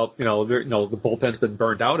crying about, the bullpen's been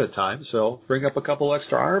burned out at times, so bring up a couple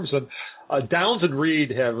extra arms. And Downs and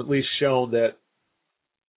Reed have at least shown that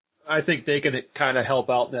I think they can kind of help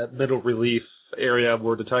out in that middle relief area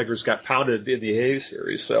where the Tigers got pounded in the A's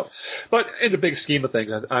series. So, but in the big scheme of things,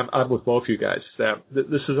 I'm with both you guys that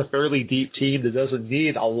this is a fairly deep team that doesn't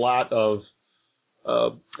need a lot of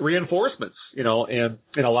reinforcements, and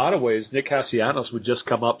in a lot of ways, Nick Castellanos would just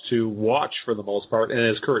come up to watch for the most part. And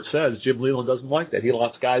as Kurt says, Jim Leland doesn't like that. He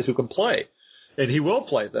wants guys who can play, and he will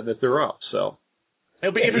play them if they're up. So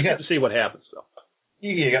it'll be interesting to see what happens, though.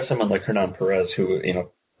 You got someone like Hernan Perez who,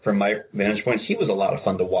 from my vantage point, he was a lot of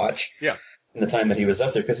fun to watch. Yeah. In the time that he was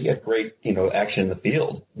up there, because he had great, action in the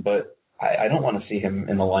field. But I don't want to see him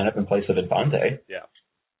in the lineup in place of Infante. Yeah.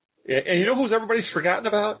 And who's everybody's forgotten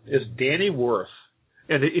about is Danny Worth.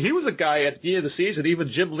 And he was a guy at the end of the season,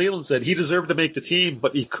 even Jim Leland said he deserved to make the team,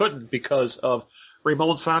 but he couldn't because of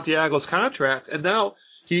Ramon Santiago's contract. And now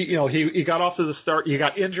he got off to the start. He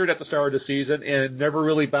got injured at the start of the season and never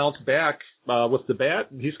really bounced back with the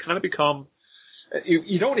bat. And he's kind of become.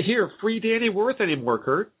 You don't hear free Danny Worth anymore,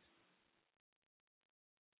 Kurt.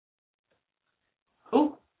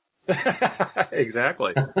 Who?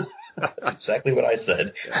 Exactly. Exactly what I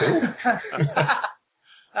said.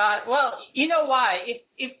 Well, you know why?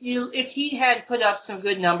 If he had put up some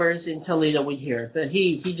good numbers in Toledo, we'd hear it. But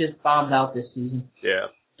he just bombed out this season. Yeah.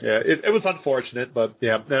 It was unfortunate, but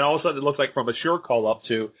yeah. Then all of a sudden it looks like from a sure call up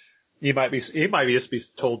to he might just be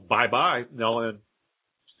told bye, and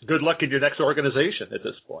good luck in your next organization at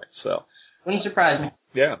this point. So wouldn't surprise me.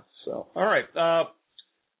 Yeah. So all right.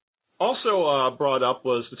 Also brought up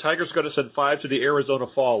was the Tigers going to send 5 to the Arizona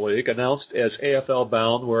Fall League, announced as AFL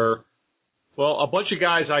bound, where, well, a bunch of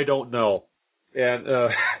guys I don't know. And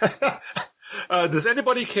does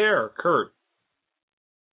anybody care, Kurt?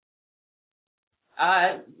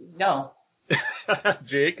 No.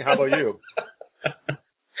 Jake, how about you?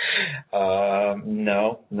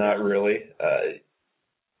 No, not really.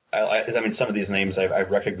 I mean, some of these names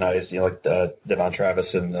I've recognized, like Devon Travis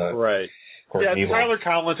and Right. Court Yeah, Neville. Tyler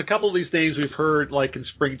Collins. A couple of these names we've heard like in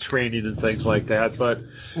spring training and things like that. But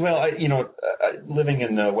Well, living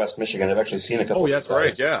in West Michigan, I've actually seen a couple. that's of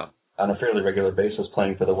right. guys Yeah. on a fairly regular basis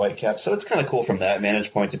playing for the Whitecaps. So it's kind of cool from that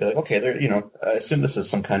vantage point to be like, okay, they're, I assume this is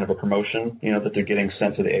some kind of a promotion, that they're getting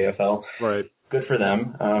sent to the AFL. Right. Good for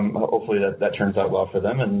them. Hopefully that turns out well for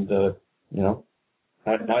them. And, now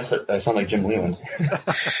I sound like Jim Leland.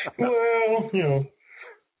 Well,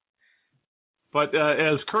 But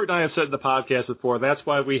as Kurt and I have said in the podcast before, that's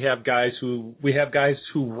why we have guys who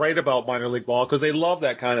write about minor league ball, because they love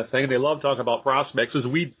that kind of thing. They love talking about prospects, as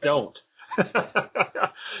we don't.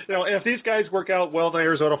 If these guys work out well in the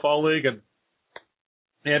Arizona Fall League and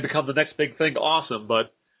become the next big thing, awesome.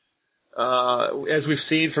 But as we've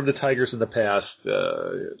seen from the Tigers in the past,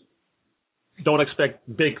 don't expect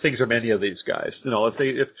big things from any of these guys.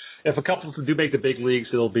 If a couple of them do make the big leagues,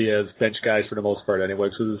 it'll be as bench guys for the most part anyway.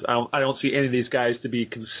 So I don't see any of these guys to be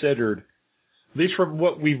considered, at least from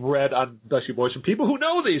what we've read on Dusty Boys, from people who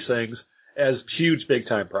know these things, as huge big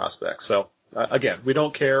time prospects. So again, we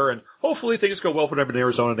don't care, and hopefully things go well for them in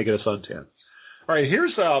Arizona and they get a suntan. All right,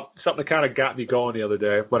 here's something that kind of got me going the other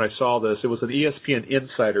day when I saw this. It was an ESPN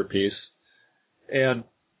Insider piece, and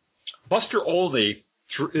Buster Olney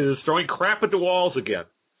is throwing crap at the walls again,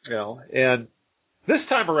 and this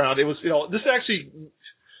time around it was, this actually,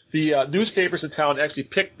 the newspapers in town actually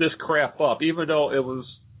picked this crap up, even though it was,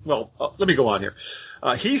 let me go on here.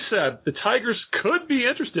 He said the Tigers could be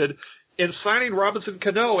interested in signing Robinson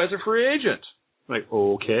Cano as a free agent. Like,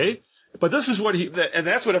 okay, but this is what and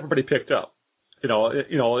that's what everybody picked up, in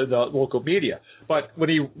the local media. But what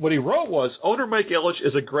he wrote was, owner Mike Ilitch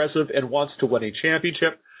is aggressive and wants to win a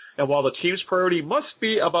championship. And while the team's priority must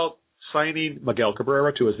be about signing Miguel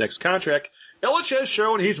Cabrera to his next contract, Ilitch has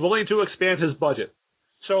shown he's willing to expand his budget.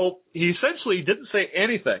 So he essentially didn't say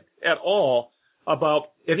anything at all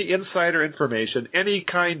about any insider information, any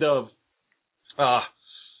kind of,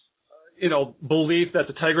 belief that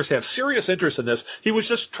the Tigers have serious interest in this. He was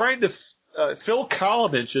just trying to fill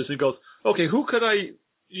column inches and goes, okay, who could I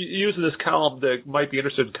use in this column that might be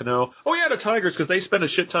interested in Cano? Oh yeah, the Tigers, because they spend a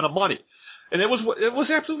shit ton of money. And it was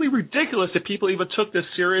absolutely ridiculous that people even took this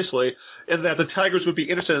seriously, and that the Tigers would be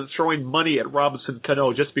interested in throwing money at Robinson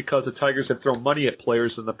Cano just because the Tigers have thrown money at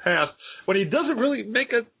players in the past, when he doesn't really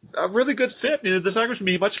make a really good fit. The Tigers would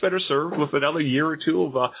be much better served with another year or two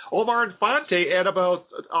of Omar Infante at about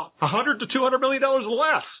 $100 to $200 million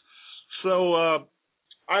less. So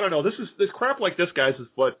I don't know. This crap like this, guys, is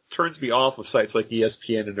what turns me off of sites like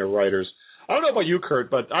ESPN and their writers. I don't know about you,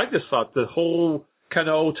 Kurt, but I just thought the whole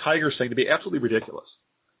Cano Tigers thing to be absolutely ridiculous.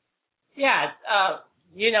 Yeah,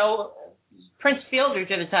 Prince Fielder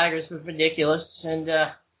to the Tigers was ridiculous, and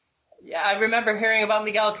I remember hearing about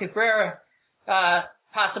Miguel Cabrera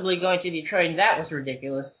possibly going to Detroit, and that was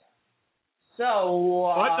ridiculous.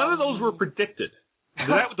 So, but none of those were predicted.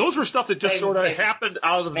 Those were stuff that just sort of happened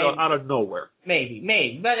out of nowhere. Maybe,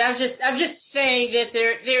 but I'm just saying that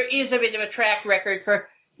there is a bit of a track record for,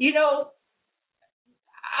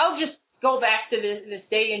 I'll just go back to this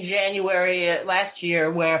day in January last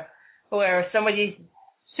year where somebody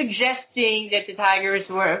suggesting that the Tigers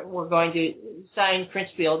were going to sign Prince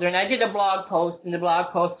Fielder, and I did a blog post, and the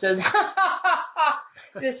blog post says,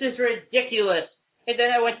 this is ridiculous. And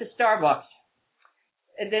then I went to Starbucks.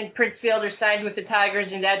 And then Prince Fielder signed with the Tigers,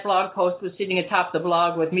 and that blog post was sitting atop the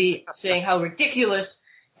blog with me saying how ridiculous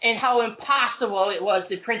and how impossible it was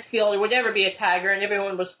that Prince Fielder would ever be a Tiger, and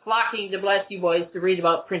everyone was flocking to Bless You Boys to read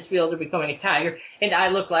about Prince Fielder becoming a Tiger, and I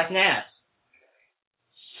looked like an ass.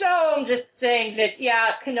 So I'm just saying that,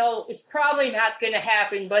 Cano is probably not going to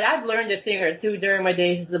happen, but I've learned a thing or two during my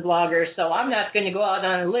days as a blogger, so I'm not going to go out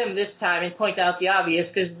on a limb this time and point out the obvious,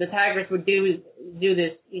 because the Tigers would do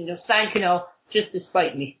this, sign Cano just to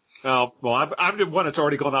spite me. Oh, well, I'm the one that's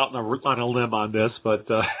already gone out on a limb on this, but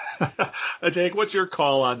Jake, what's your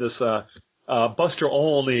call on this Buster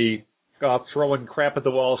Olney throwing crap at the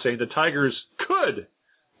wall, saying the Tigers could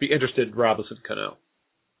be interested in Robinson Cano?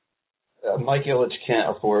 Mike Ilitch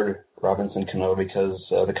can't afford Robinson Cano because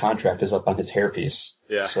the contract is up on his hairpiece.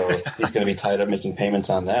 Yeah. So he's going to be tied up making payments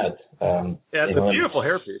on that. It's a beautiful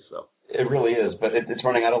hairpiece, though. It really is, but it's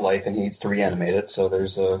running out of life, and he needs to reanimate it. So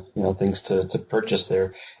there's things to purchase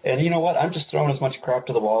there. And you know what? I'm just throwing as much crap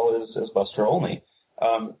to the wall as Buster Olney.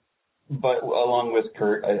 But along with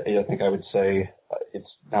Kurt, I think I would say it's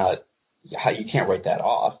not. You can't write that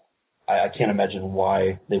off. I can't imagine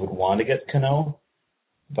why they would want to get Cano,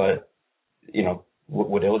 but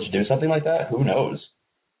Would Ilitch do something like that? Who knows?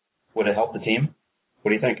 Would it help the team? What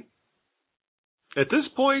do you think? At this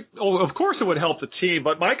point, of course it would help the team,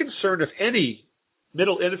 but my concern, if any,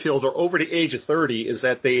 middle infielder over the age of 30 is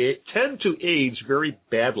that they tend to age very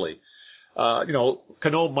badly.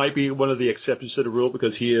 Cano might be one of the exceptions to the rule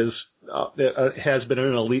because he has been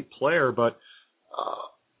an elite player, but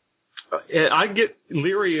I get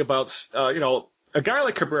leery about, a guy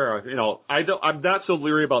like Cabrera. I'm not so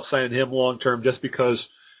leery about signing him long term just because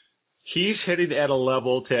he's hitting at a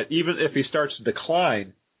level that even if he starts to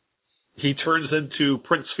decline, he turns into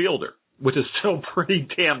Prince Fielder, which is still pretty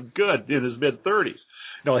damn good in his mid-30s.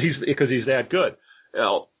 Because he's that good.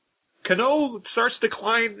 Cano starts to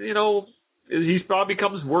decline, he probably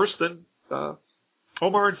becomes worse than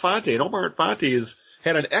Omar Infante. And Omar Infante has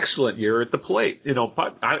had an excellent year at the plate.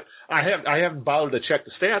 I haven't bothered to check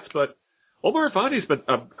the stats, but Omar Infante's been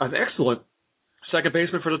an excellent second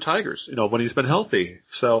baseman for the Tigers, when he's been healthy.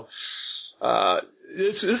 So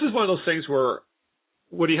this is one of those things where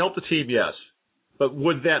would he help the team? Yes. But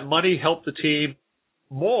would that money help the team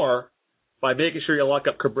more by making sure you lock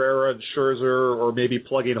up Cabrera and Scherzer or maybe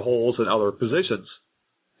plugging holes in other positions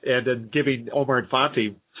and then giving Omar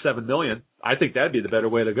Infante $7 million? I think that'd be the better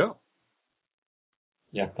way to go.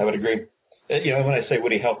 Yeah, I would agree. When I say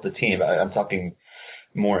would he help the team, I'm talking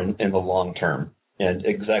more in the long term. And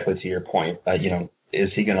exactly to your point, is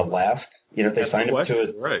he going to last? If they signed him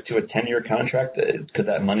to a 10-year contract, could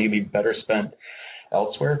that money be better spent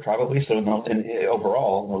elsewhere? Probably. So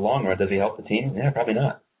overall, in the long run, does he help the team? Yeah, probably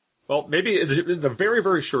not. Well, maybe in the very,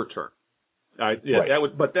 very short term. Right. That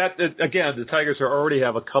would. But that again, the Tigers already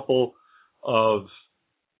have a couple of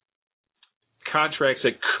contracts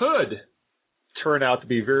that could turn out to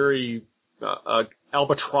be very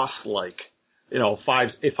albatross-like. 5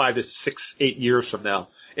 to 6, 8 years from now,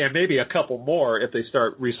 and maybe a couple more if they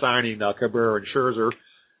start re-signing Cabrera and Scherzer.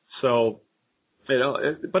 So.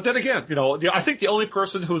 But then again, I think the only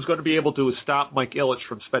person who's going to be able to stop Mike Ilitch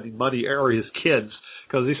from spending money are his kids,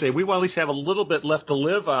 because they say we want at least have a little bit left to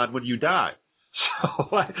live on when you die.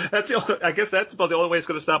 So I guess that's about the only way it's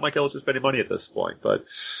going to stop Mike Ilitch from spending money at this point. But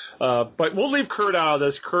we'll leave Kurt out of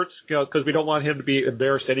this. Kurt's, because we don't want him to be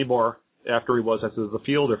embarrassed anymore after he was after the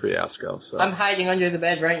Fielder fiasco. So I'm hiding under the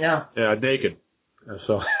bed right now. Yeah, naked.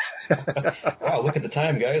 So. Wow, look at the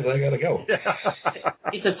time, guys. I gotta go.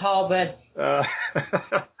 It's a tall bed. All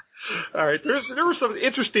right. There was some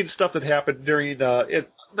interesting stuff that happened during it's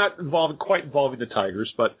not quite involving the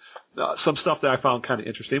Tigers, but some stuff that I found kind of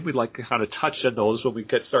interesting. We'd like to kind of touch on those when we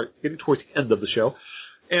start getting towards the end of the show.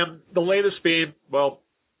 And the latest being,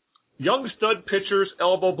 young stud pitcher's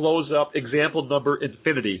elbow blows up. Example number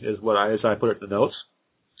infinity is as I put it in the notes.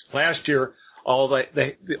 Last year, all the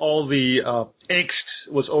angst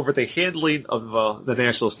was over the handling of the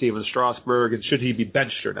National Steven Strasburg and should he be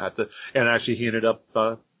benched or not. And actually, he ended up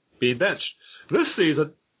being benched. This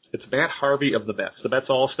season, it's Matt Harvey of the Mets. The Mets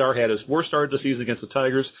All-Star had his worst start of the season against the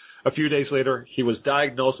Tigers. A few days later, he was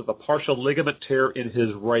diagnosed with a partial ligament tear in his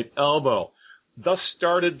right elbow. Thus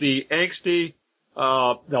started the angsty.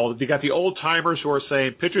 You got the old timers who are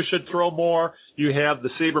saying pitchers should throw more. You have the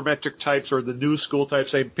sabermetric types or the new school types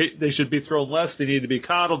saying they should be thrown less. They need to be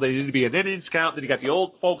coddled. They need to be an innings count. Then you got the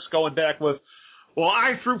old folks going back with, well,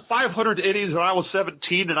 I threw 500 innings when I was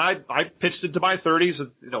 17 and I pitched into my 30s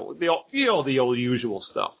and the old usual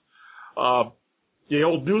stuff. The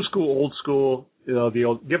old new school, old school, the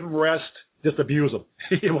old give them rest. Just abuse them,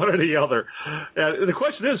 one or the other. And the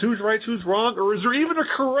question is, who's right, who's wrong, or is there even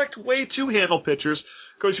a correct way to handle pitchers?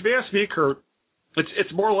 Because if you ask me, Kurt,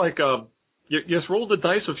 it's more like you just roll the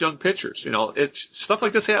dice with young pitchers. It's stuff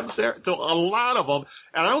like this happens there to a lot of them.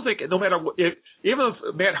 And I don't think no matter even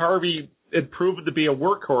if Matt Harvey had proven to be a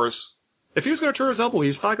workhorse, if he was going to turn his elbow,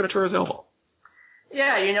 he's not going to turn his elbow.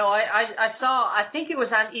 Yeah, I saw, I think it was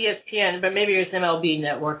on ESPN, but maybe it was MLB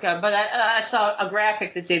Network, but I saw a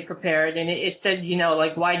graphic that they prepared, and it said,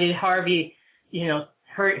 why did Harvey,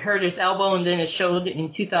 hurt his elbow, and then it showed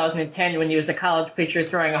in 2010 when he was a college pitcher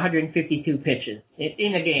throwing 152 pitches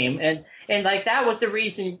in a game, and that was the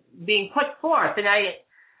reason being put forth, and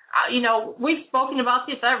we've spoken about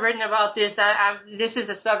this, I've written about this, this is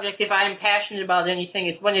a subject, if I am passionate about anything,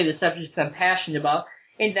 it's one of the subjects I'm passionate about,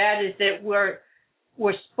 and that is that we're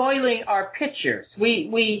spoiling our pitchers.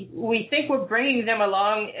 We think we're bringing them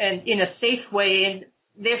along and in a safe way, and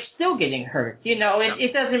they're still getting hurt.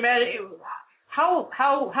 It doesn't matter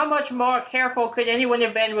how much more careful could anyone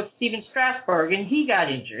have been with Steven Strasburg, and he got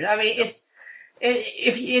injured. I mean,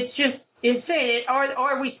 it's just insane.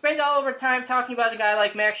 Or we spend all of our time talking about a guy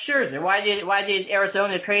like Max Scherzer. Why did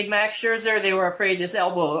Arizona trade Max Scherzer? They were afraid his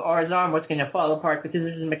elbow or his arm was going to fall apart because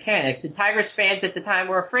of his mechanics. The Tigers fans at the time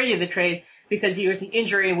were afraid of the trade because he was an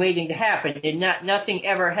injury waiting to happen, and nothing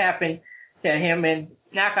ever happened to him. And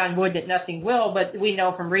knock on wood that nothing will, but we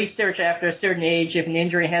know from research after a certain age, if an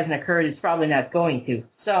injury hasn't occurred, it's probably not going to.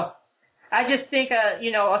 So I just think,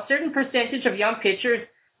 a certain percentage of young pitchers,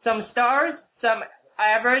 some stars, some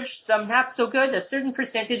average, some not so good, a certain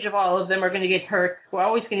percentage of all of them are going to get hurt. We're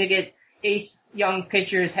always going to get ace young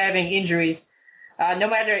pitchers having injuries, no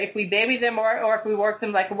matter if we baby them or if we work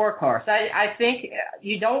them like a workhorse. I think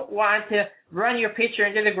you don't want to run your pitcher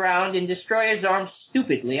into the ground and destroy his arm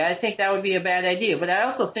stupidly. I think that would be a bad idea. But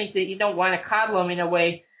I also think that you don't want to coddle him in a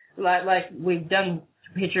way like we've done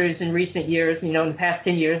to pitchers in recent years, in the past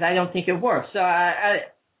 10 years. I don't think it works. So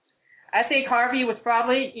I think Harvey was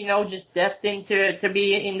probably, just destined to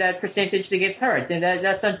be in that percentage that gets hurt. And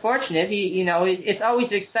that's unfortunate. It's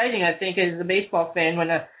always exciting, I think, as a baseball fan when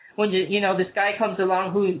this guy comes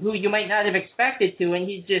along who you might not have expected to, and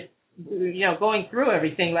he's just, going through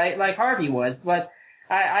everything like Harvey was. But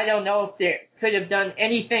I don't know if they could have done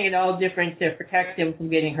anything at all different to protect him from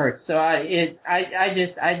getting hurt. So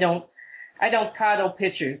I don't coddle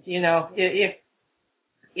pitchers.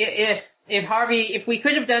 If Harvey, if we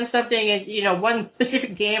could have done something in, one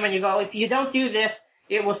specific game and you go, if you don't do this,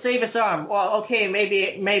 it will save his arm. Well, okay,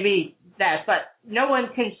 maybe that, but no one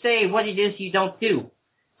can say what it is you don't do.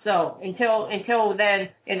 So until then,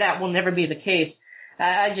 and that will never be the case,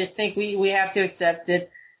 I just think we have to accept it.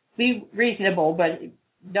 Be reasonable, but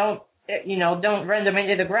don't run them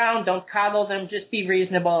into the ground. Don't coddle them. Just be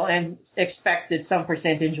reasonable and expect that some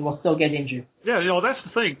percentage will still get injured. Yeah, that's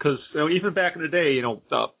the thing, because even back in the day,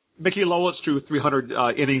 Mickey Lowitz threw 300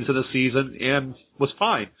 innings in a season and was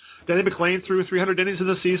fine. Denny McLain threw 300 innings in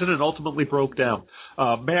the season and ultimately broke down.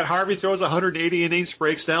 Matt Harvey throws 180 innings,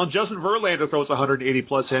 breaks down. Justin Verlander throws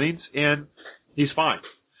 180-plus innings, and he's fine.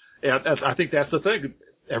 And I think that's the thing.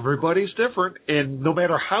 Everybody's different, and no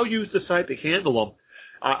matter how you decide to handle them,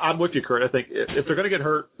 I'm with you, Kurt. I think if they're going to get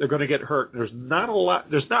hurt, they're going to get hurt. There's not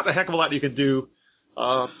a heck of a lot you can do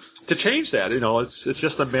to change that. It's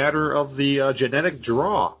just a matter of the genetic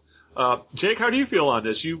draw. Jake, how do you feel on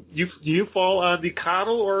this? You fall on the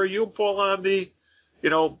coddle, or you fall on the,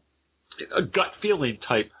 a gut feeling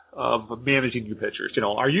type of managing your pitchers?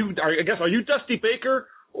 Are you Dusty Baker,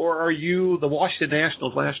 or are you the Washington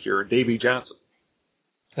Nationals last year, Davey Johnson?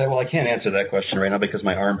 Well, I can't answer that question right now because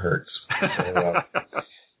my arm hurts. So,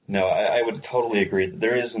 no, I would totally agree.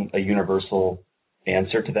 There isn't a universal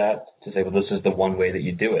answer to that, to say, well, this is the one way that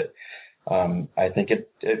you do it. I think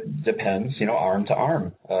it depends, arm to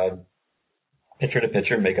arm, pitcher to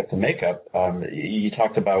pitcher, makeup to makeup. You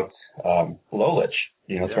talked about Lolich,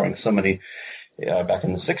 throwing so many back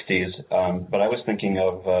in the 60s, but I was thinking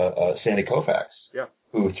of Sandy Koufax,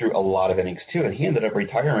 who threw a lot of innings too, and he ended up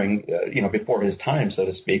retiring, before his time, so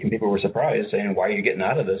to speak, and people were surprised, saying, "Why are you getting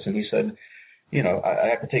out of this?" And he said, I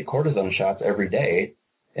have to take cortisone shots every day,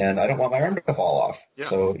 and I don't want my arm to fall off. Yeah.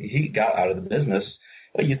 So he got out of the business.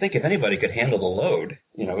 But you think if anybody could handle the load,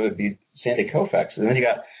 it would be Sandy Koufax. And then you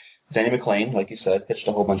got Denny McLain, like you said, pitched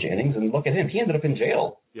a whole bunch of innings, and look at him. He ended up in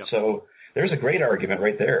jail. Yeah. So there's a great argument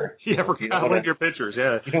right there. Yeah, for coddling your pitchers,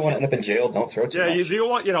 yeah. You don't want to end up in jail. Don't throw too much. Yeah, you don't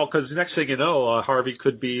want, because the next thing you know, Harvey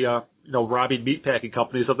could be, robbing meatpacking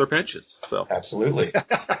companies of their pensions. So absolutely.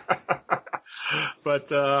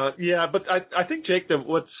 But I think, Jake, that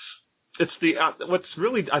what's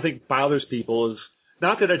really, I think, bothers people is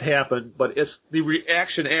not that it happened, but it's the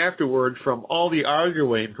reaction afterward from all the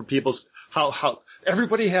arguing from people's how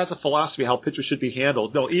everybody has a philosophy how pitchers should be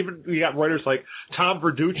handled. No, even we got writers like Tom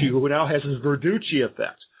Verducci, who now has his Verducci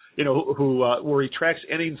effect, where he tracks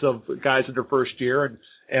innings of guys in their first year, and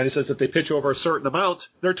he says if they pitch over a certain amount,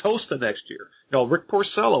 they're toast the next year. Rick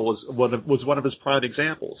Porcello was one of his prime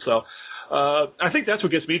examples. So I think that's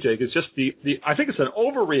what gets me, Jake. It's just I think it's an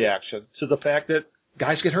overreaction to the fact that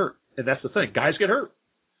guys get hurt, and that's the thing. Guys get hurt.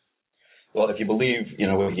 Well, if you believe,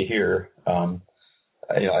 what you hear,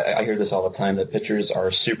 I hear this all the time, that pitchers are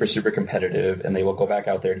super, super competitive, and they will go back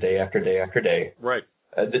out there day after day after day. Right.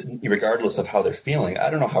 Regardless of how they're feeling. I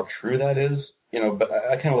don't know how true that is, but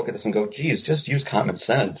I kind of look at this and go, geez, just use common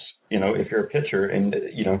sense. If you're a pitcher and,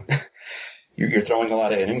 you're throwing a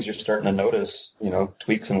lot of innings, you're starting to notice,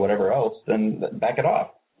 tweaks and whatever else, then back it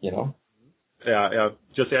off, Yeah,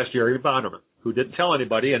 just ask Jerry Bonderman, who didn't tell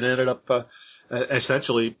anybody and ended up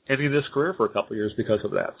essentially ending his career for a couple of years because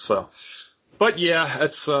of that. So, but yeah,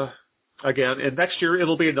 it's again, and next year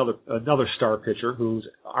it'll be another star pitcher whose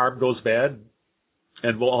arm goes bad.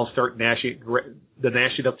 and we'll all start gnashing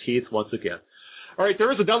of teeth once again. All right, there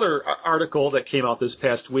was another article that came out this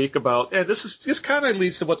past week about, and this kind of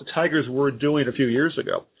leads to what the Tigers were doing a few years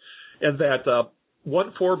ago, and that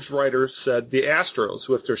one Forbes writer said the Astros,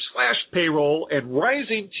 with their slashed payroll and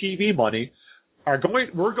rising TV money,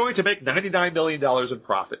 we're going to make $99 million in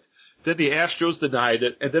profit. Then the Astros denied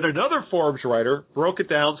it, and then another Forbes writer broke it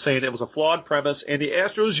down, saying it was a flawed premise, and the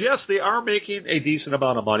Astros, yes, they are making a decent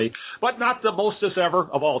amount of money, but not the mostest ever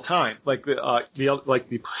of all time, like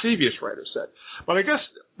the previous writer said. But I guess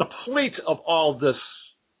the point of all this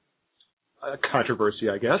controversy,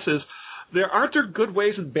 I guess, is aren't there good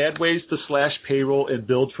ways and bad ways to slash payroll and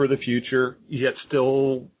build for the future, yet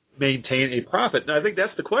still maintain a profit? And I think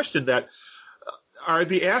that's the question that are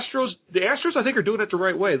the Astros, I think, are doing it the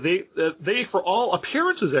right way. They, for all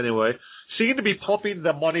appearances anyway, seem to be pumping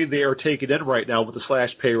the money they are taking in right now with the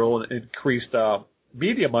slash payroll and increased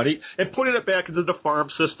media money and putting it back into the farm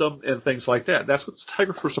system and things like that. That's what the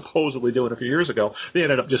Tigers were supposedly doing a few years ago. They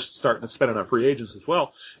ended up just starting to spend it on free agents as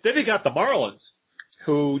well. Then you got the Marlins,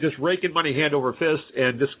 who just rake in money hand over fist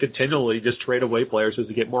and just continually just trade away players as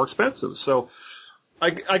they get more expensive. So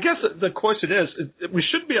I guess the question is, we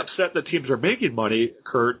shouldn't be upset that teams are making money,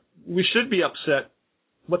 Kurt. We should be upset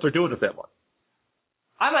what they're doing with that money.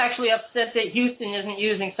 I'm actually upset that Houston isn't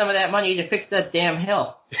using some of that money to fix that damn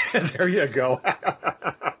hill. There you go.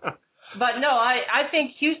 But no, I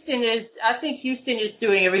think Houston is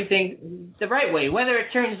doing everything the right way. Whether it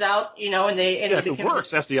turns out, and if it works,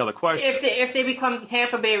 that's the other question. If they become the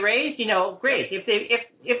Tampa Bay Rays, great.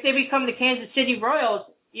 If they become the Kansas City Royals,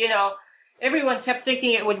 everyone kept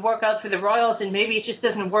thinking it would work out for the Royals, and maybe it just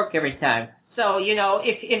doesn't work every time. So,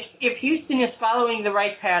 if Houston is following the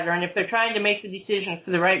right pattern, if they're trying to make the decisions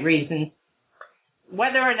for the right reasons,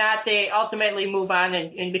 whether or not they ultimately move on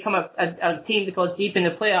and become a team that goes deep in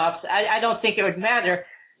the playoffs, I don't think it would matter,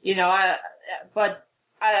 but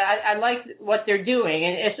I like what they're doing,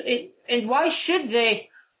 and why should they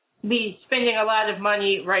be spending a lot of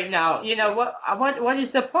money right now? What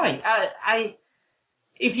is the point?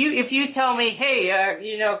 If you tell me, hey,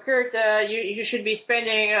 Kurt, you should be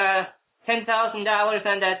spending $10,000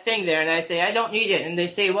 on that thing there, and I say I don't need it, and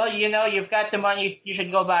they say, well, you've got the money, you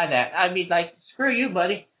should go buy that. I'd be like, screw you,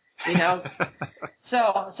 buddy. So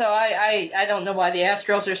I don't know why the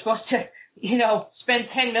Astros are supposed to, spend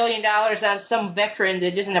 $10 million on some veteran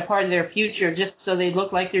that isn't a part of their future just so they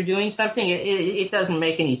look like they're doing something. It doesn't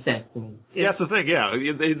make any sense to me. That's the thing, yeah.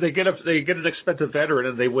 They get an expensive veteran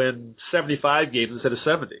and they win 75 games instead of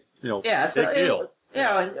 70. Big deal.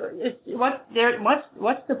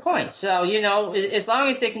 What's the point? So, as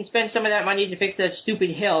long as they can spend some of that money to fix that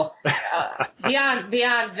stupid hill, beyond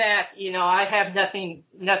that, I have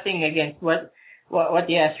nothing against what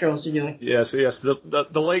the Astros are doing. Yes.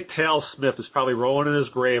 The late Tal Smith is probably rolling in his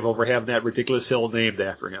grave over having that ridiculous hill named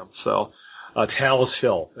after him. So, Tal's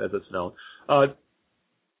Hill, as it's known.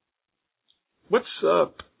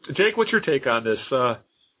 Jake, what's your take on this?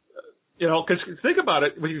 Because think about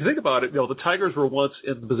it, when you think about it, the Tigers were once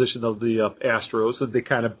in the position of the Astros, and they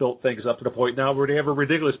kind of built things up to the point now where they have a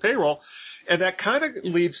ridiculous payroll. And that kind of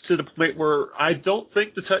leads to the point where I don't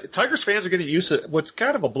think the Tigers fans are getting used to what's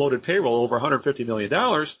kind of a bloated payroll, over $150 million.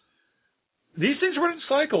 These things run in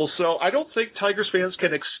cycles, so I don't think Tigers fans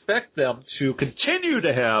can expect them to continue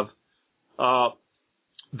to have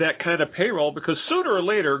that kind of payroll, because sooner or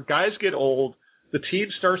later, guys get old, the team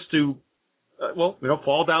starts to,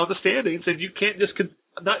 fall down the standings, and you can't just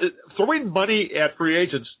throwing money at free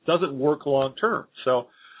agents doesn't work long term. So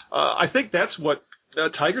I think that's what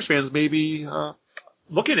Tigers fans may be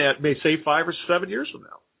looking at, may say 5 or 7 years from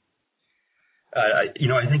now.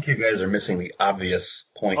 I think you guys are missing the obvious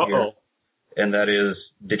point here, and that is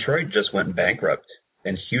Detroit just went bankrupt,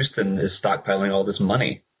 and Houston is stockpiling all this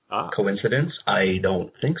money. Coincidence? I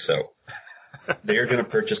don't think so. They're going to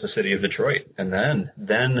purchase the city of Detroit, and then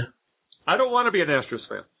I don't want to be an Astros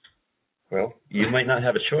fan. Well, you might not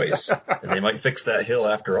have a choice, and they might fix that hill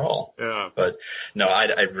after all. Yeah. But no, I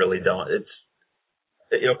really don't.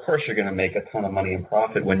 Of course you're going to make a ton of money in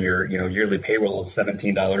profit when your yearly payroll is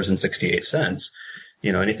 $17.68.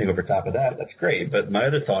 Anything over top of that, that's great. But my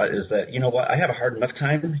other thought is that, I have a hard enough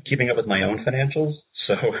time keeping up with my own financials.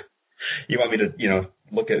 So you want me to,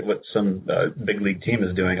 look at what some big league team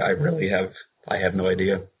is doing? I have no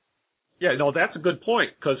idea. Yeah, no, that's a good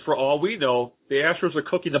point, because for all we know, the Astros are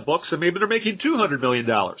cooking the books, and maybe they're making $200 million.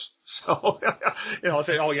 So,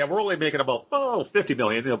 say, we're only making about $50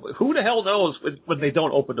 million. Who the hell knows when they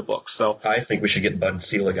don't open the books? So I think we should get Bud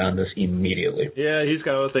Selig on this immediately. Yeah, he's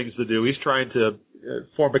got other things to do. He's trying to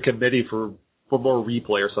form a committee for more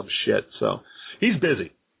replay or some shit. So he's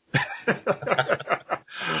busy.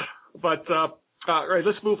 But all right,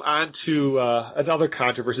 let's move on to another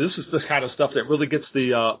controversy. This is the kind of stuff that really gets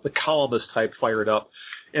the columnist type fired up,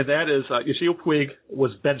 and that is Yasiel Puig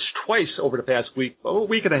was benched twice over the past week, a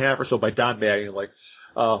week and a half or so, by Don Mattingly,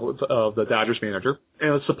 the Dodgers manager,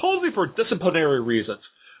 and it's supposedly for disciplinary reasons.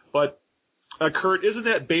 But Kurt, isn't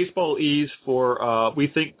that baseball ease for we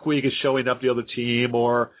think Puig is showing up the other team,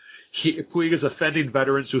 or Puig is offending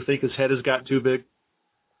veterans who think his head has gotten too big?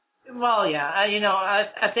 Well, yeah,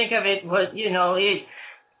 I think of it was,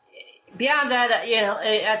 beyond that,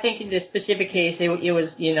 I think in this specific case, it was,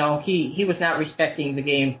 he was not respecting the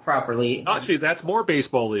game properly. Actually, that's more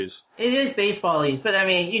baseball-ese. It is baseball-ese, but I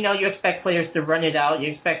mean, you expect players to run it out.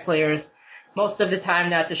 You expect players most of the time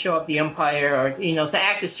not to show up the umpire, or, to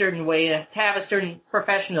act a certain way, to have a certain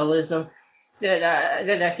professionalism that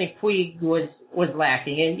I think Puig was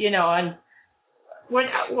lacking. And, and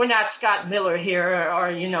we're not Scott Miller here,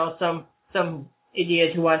 or some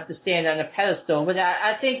idiot who wants to stand on a pedestal. But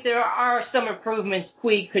I think there are some improvements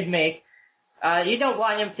Puig could make. You don't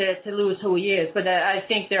want him to lose who he is, but I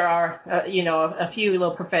think there are a few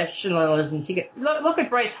little professionalisms. Look at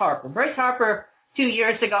Bryce Harper. Bryce Harper 2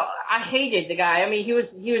 years ago, I hated the guy. I mean, he was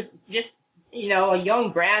just a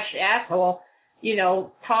young brash asshole.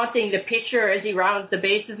 Taunting the pitcher as he rounds the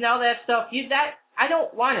bases and all that stuff. I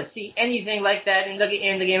don't want to see anything like that in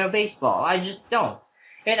the game of baseball. I just don't.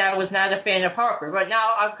 And I was not a fan of Harper, but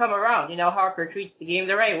now I've come around. Harper treats the game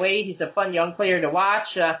the right way. He's a fun young player to watch.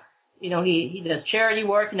 He does charity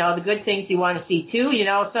work and all the good things you want to see too.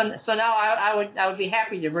 So now I would be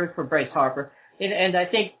happy to root for Bryce Harper, and I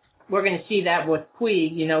think we're going to see that with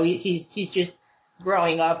Puig. He's just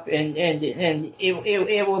growing up, and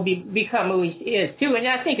it will become who he is too. And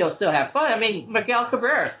I think he'll still have fun. I mean, Miguel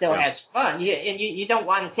Cabrera still has fun, and you don't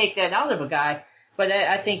want to take that out of a guy. But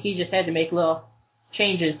I think he just had to make little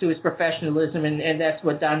changes to his professionalism, and that's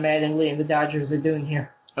what Don Mattingly and the Dodgers are doing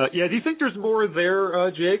here. Do you think there's more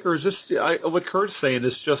there, Jake, or is this what Kurt's saying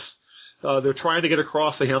is just they're trying to get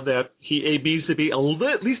across to him that he needs to be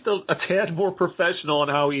at least a tad more professional in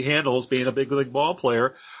how he handles being a big league ball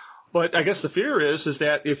player? But I guess the fear is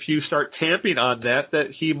that if you start tamping on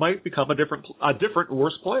that he might become a different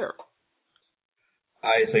worse player.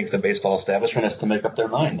 I think the baseball establishment has to make up their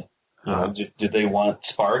mind. Do they want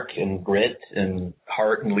spark and grit and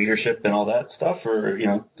heart and leadership and all that stuff, or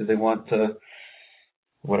do they want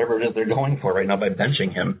whatever it is they're going for right now by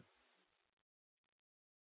benching him?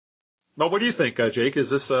 Well, what do you think, Jake? Is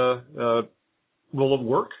this will it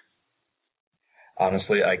work?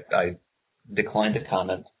 Honestly, I decline to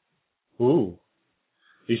comment. Ooh,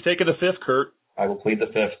 he's taking the fifth, Kurt. I will plead the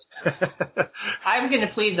fifth. I'm going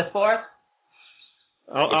to plead the fourth.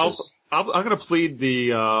 I'm going to plead the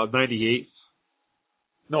 98th.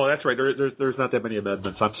 No, that's right. There's not that many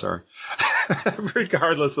amendments. I'm sorry.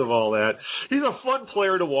 Regardless of all that, he's a fun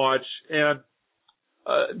player to watch, and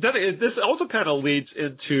this also kind of leads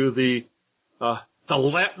into the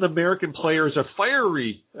Latin American players are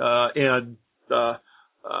fiery and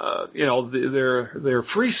they're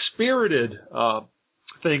free spirited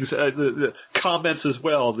things. The comments as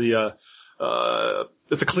well.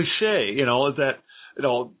 It's a cliche, that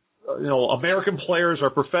American players are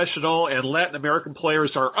professional and Latin American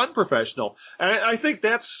players are unprofessional. And I think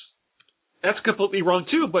that's completely wrong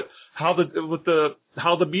too. But how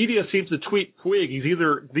the media seems to tweet Puig, he's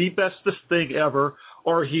either the bestest thing ever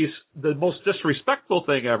or he's the most disrespectful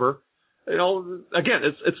thing ever. Again,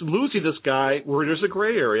 it's losing this guy where there's a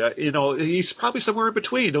gray area. He's probably somewhere in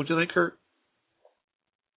between, don't you think, Kurt?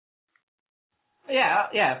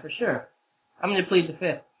 Yeah, for sure. I'm going to plead the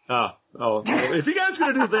fifth. If you guys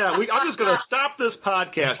are going to do that, I'm just going to stop this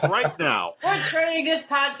podcast right now. We're turning this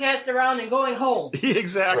podcast around and going home.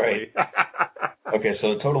 Exactly. Right. Okay,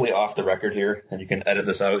 so totally off the record here, and you can edit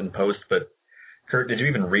this out in post, but Kurt, did you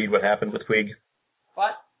even read what happened with Puig?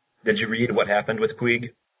 What? Did you read what happened with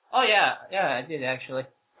Puig? Oh, yeah, I did actually.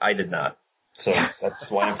 I did not, so that's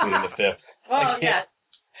why I'm pleading the fifth. Well, yeah.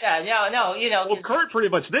 Yeah, no. Well, Kurt pretty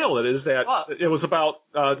much nailed it. Is that it was about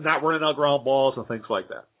not running out ground balls and things like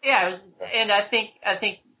that. Yeah, and I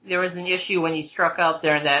think there was an issue when he struck out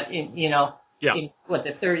there in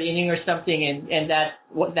the third inning or something, and that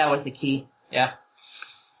was the key. Yeah.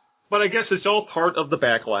 But I guess it's all part of the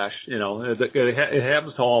backlash. It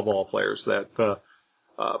happens to all ball players that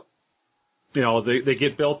they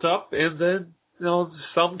get built up, and then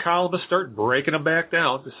some columnists start breaking them back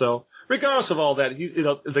down. So. Regardless of all that,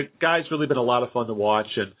 the guy's really been a lot of fun to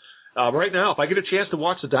watch. And right now, if I get a chance to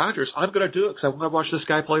watch the Dodgers, I'm going to do it because I want to watch this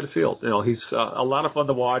guy play the field. He's a lot of fun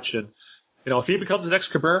to watch. And, if he becomes the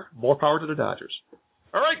next Cabrera, more power to the Dodgers.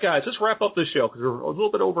 All right, guys, let's wrap up the show because we're a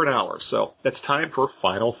little bit over an hour. So it's time for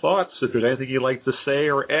final thoughts. If there's anything you'd like to say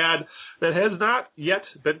or add that has not yet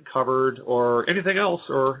been covered or anything else,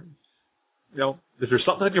 or, you know, if there's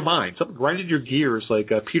something on your mind, something grinding your gears like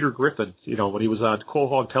Peter Griffin, you know, when he was on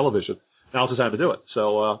Quahog Television, now's the time to do it.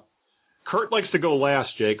 So Kurt likes to go last,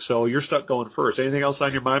 Jake, so you're stuck going first. Anything else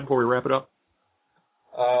on your mind before we wrap it up?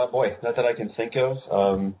 Boy, not that I can think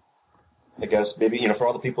of. I guess maybe, you know, for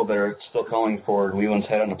all the people that are still calling for Leland's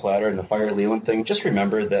head on a platter and the Fire Leland thing, just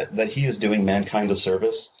remember that he is doing mankind a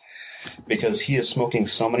service because he is smoking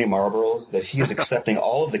so many Marlboros that he is accepting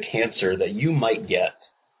all of the cancer that you might get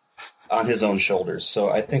on his own shoulders. So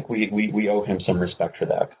I think we owe him some respect for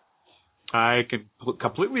that. I can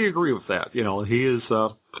completely agree with that. You know, he is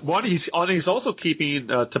he's also keeping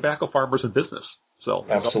tobacco farmers in business. So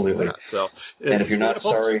absolutely. So, and if you're not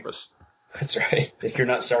sorry, that's right. If you're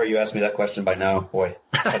not sorry you asked me that question by now, boy,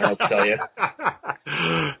 I don't know what to tell you.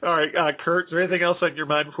 All right, Kurt, is there anything else on your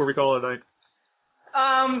mind before we call it a night?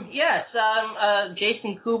 Yes.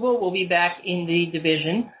 Jason Kubel will be back in the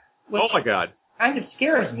division. Oh my God. Kind of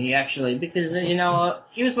scares me, actually, because, you know,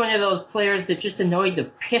 he was one of those players that just annoyed the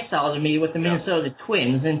piss out of me with the Minnesota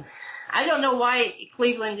Twins, and I don't know why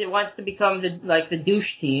Cleveland wants to become the douche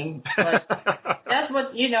team, but that's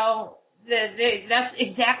what, you know, that's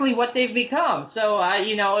exactly what they've become. So,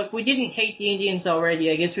 you know, if we didn't hate the Indians already,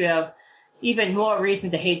 I guess we have even more reason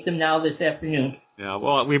to hate them now this afternoon. Yeah,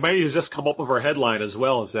 well, we may just come up with our headline as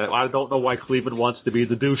well, is that I don't know why Cleveland wants to be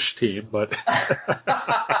the douche team, but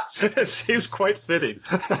it seems quite fitting.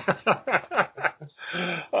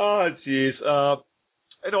 Oh, jeez.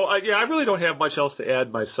 You know, I really don't have much else to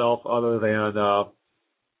add myself other than,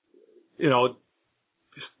 you know,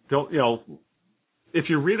 just don't, you know, if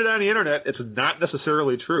you read it on the internet, it's not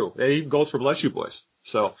necessarily true. It even goes for Bless You Boys.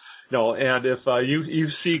 So, you know, and if you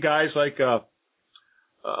see guys like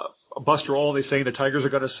Buster Olney saying the Tigers are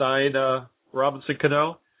going to sign Robinson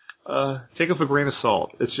Cano, take it with a grain of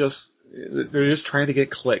salt. It's just, they're just trying to get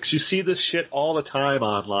clicks. You see this shit all the time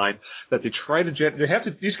online that they try to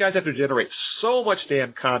these guys have to generate so much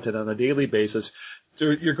damn content on a daily basis.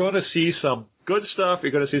 You're going to see some good stuff,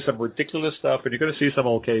 you're going to see some ridiculous stuff, and you're going to see some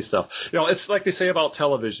okay stuff. You know, it's like they say about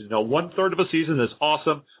television. You know, 1/3 of a season is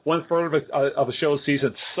awesome, 1/3 of a show's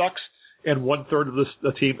season sucks, and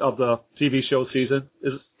 1/3 of the TV show season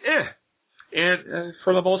is And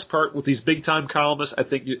for the most part, with these big time columnists, I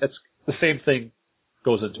think it's the same thing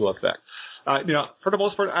goes into effect. You know, for the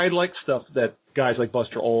most part, I like stuff that guys like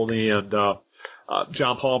Buster Olney and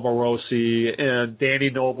John Paul Morosi and Danny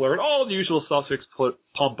Nobler and all the usual suspects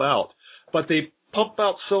pump out. But they pump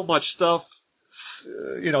out so much stuff,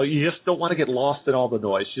 you know, you just don't want to get lost in all the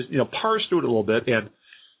noise. Just, you know, parse through it a little bit and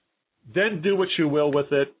then do what you will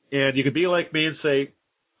with it. And you could be like me and say,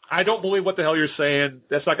 I don't believe what the hell you're saying.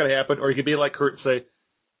 That's not going to happen. Or you could be like Kurt and say,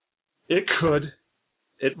 it could.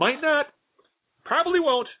 It might not. Probably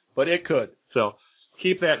won't, but it could. So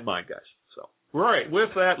keep that in mind, guys. So, all right, with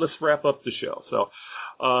that, let's wrap up the show. So,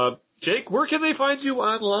 Jake, where can they find you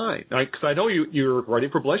online? Because I know you're writing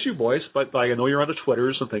for Bless You Boys, but I know you're on the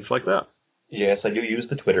Twitters and things like that. Yes, I do use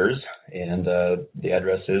the Twitters, and the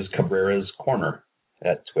address is Cabrera's Corner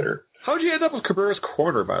at Twitter. How did you end up with Cabrera's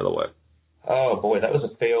Corner, by the way? Oh, boy, that was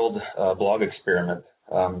a failed blog experiment.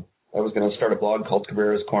 I was going to start a blog called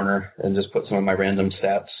Cabrera's Corner and just put some of my random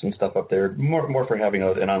stats and stuff up there, more for having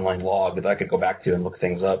an online log that I could go back to and look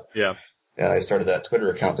things up. Yeah. And I started that Twitter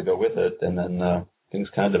account to go with it, and then things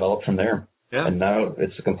kind of developed from there. Yeah. And now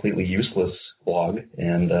it's a completely useless blog,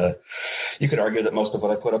 and you could argue that most of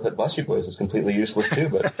what I put up at Bless You Boys is completely useless too,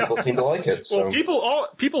 but people seem to like it. So. Well,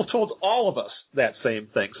 people told all of us that same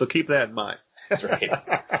thing, so keep that in mind. That's right.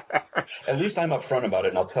 At least I'm upfront about it,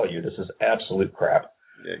 and I'll tell you, this is absolute crap.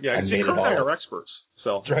 Yeah, Kurt and I are experts.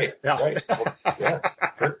 So. That's right. Yeah. Right. Well, yeah.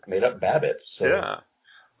 Kurt made up Babbitt. So. Yeah.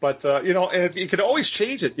 But, you know, and you could always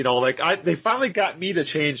change it, you know, like they finally got me to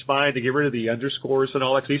change mine to get rid of the underscores and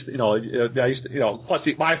all that. You know, I used to, you know, plus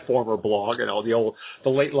my former blog, you know, the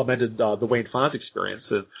late lamented, the Wayne Fonz experience.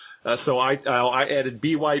 And, so I added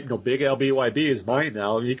BY, you know, Big L BYB is mine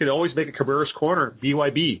now. You can always make a Cabrera's Corner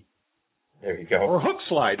BYB. There you go. Or Hook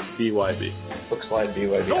Slide BYB. Hook Slide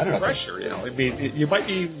BYB. No pressure, you know. I mean, you might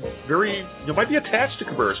be attached to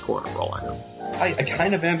Cabrera's Corner for all I know. I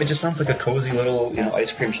kind of am. It just sounds like a cozy little, you know, ice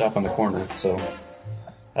cream shop on the corner. So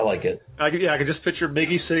I like it. I can just picture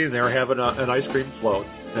Miggy sitting there having an ice cream float,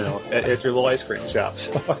 you know, at your little ice cream shop.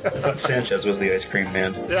 I thought Sanchez was the ice cream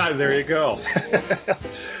man. Yeah, there you go.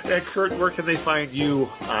 And Kurt, where can they find you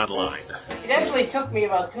online? You actually took me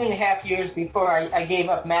about 2.5 years before I gave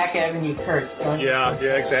up Mac Avenue Kurt. So Yeah,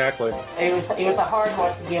 exactly. It was a hard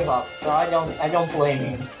one to give up, so I don't blame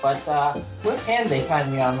him. But where can they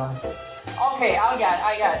find me online? Okay, I got.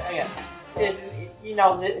 You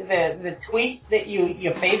know, the tweets that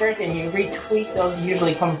you favorite and you retweet, those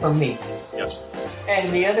usually come from me. Yes.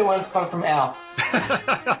 And the other ones come from Al.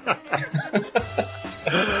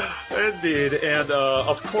 Indeed, and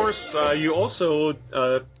of course, you also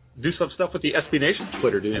do some stuff with the SB Nation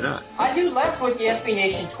Twitter, do you not? I do less with the SB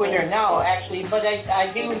Nation Twitter now, actually, but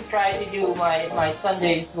I do try to do my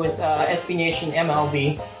Sundays with SB Nation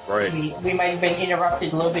MLB. Right. We might have been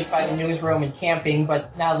interrupted a little bit by the newsroom and camping,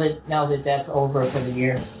 but now that that's over for the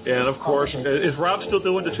year. And of course, is Rob still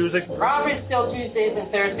doing the Tuesday? Rob is still Tuesdays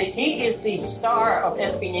and Thursdays. He is the star of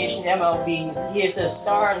SB Nation MLB. He is a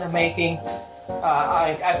star in the making.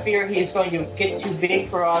 I fear he is going to get too big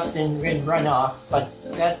for us and run off, but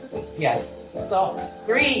that's, yes. So,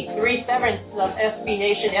 3/7 of SB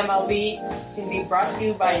Nation MLB can be brought to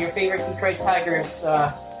you by your favorite Detroit Tigers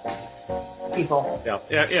people. Yeah,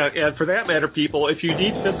 and for that matter, people, if you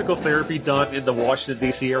need physical therapy done in the Washington,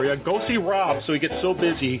 D.C. area, go see Rob so he gets so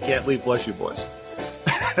busy he can't leave Bless You Boys.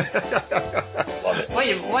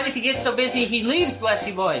 What if he gets so busy he leaves Bless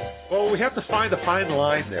You Boys? Well, we have to find a fine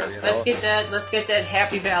line there, you know. Let's get that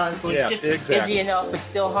happy balance. We're Yeah, just exactly. busy enough but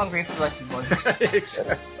still hungry for Bless You Boys.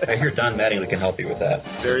 Exactly. I hear Don Mattingly can help you with that.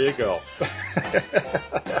 There you go.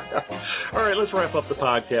 All right, let's wrap up the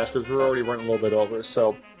podcast because we're already running a little bit over.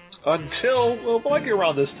 So until, likely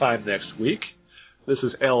around this time next week, this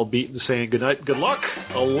is Al Beaton saying good night, good luck,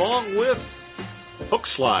 along with Hook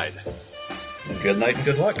Slide. Good night and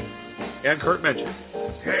good luck. And Kurt mentioned.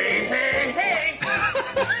 Hey.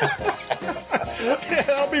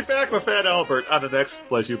 I'll be back with Fat Albert on the next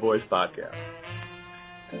Bless You Boys podcast.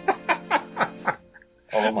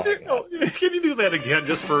 Oh my God. Can you do that again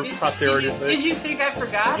just for posterity's sake? Did you think I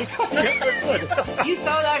forgot? You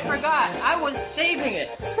thought I forgot. I was saving it.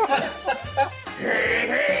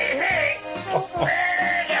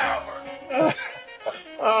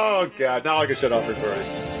 Oh, God. Now I can shut off recording.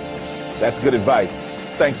 That's good advice.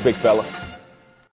 Thanks, big fella.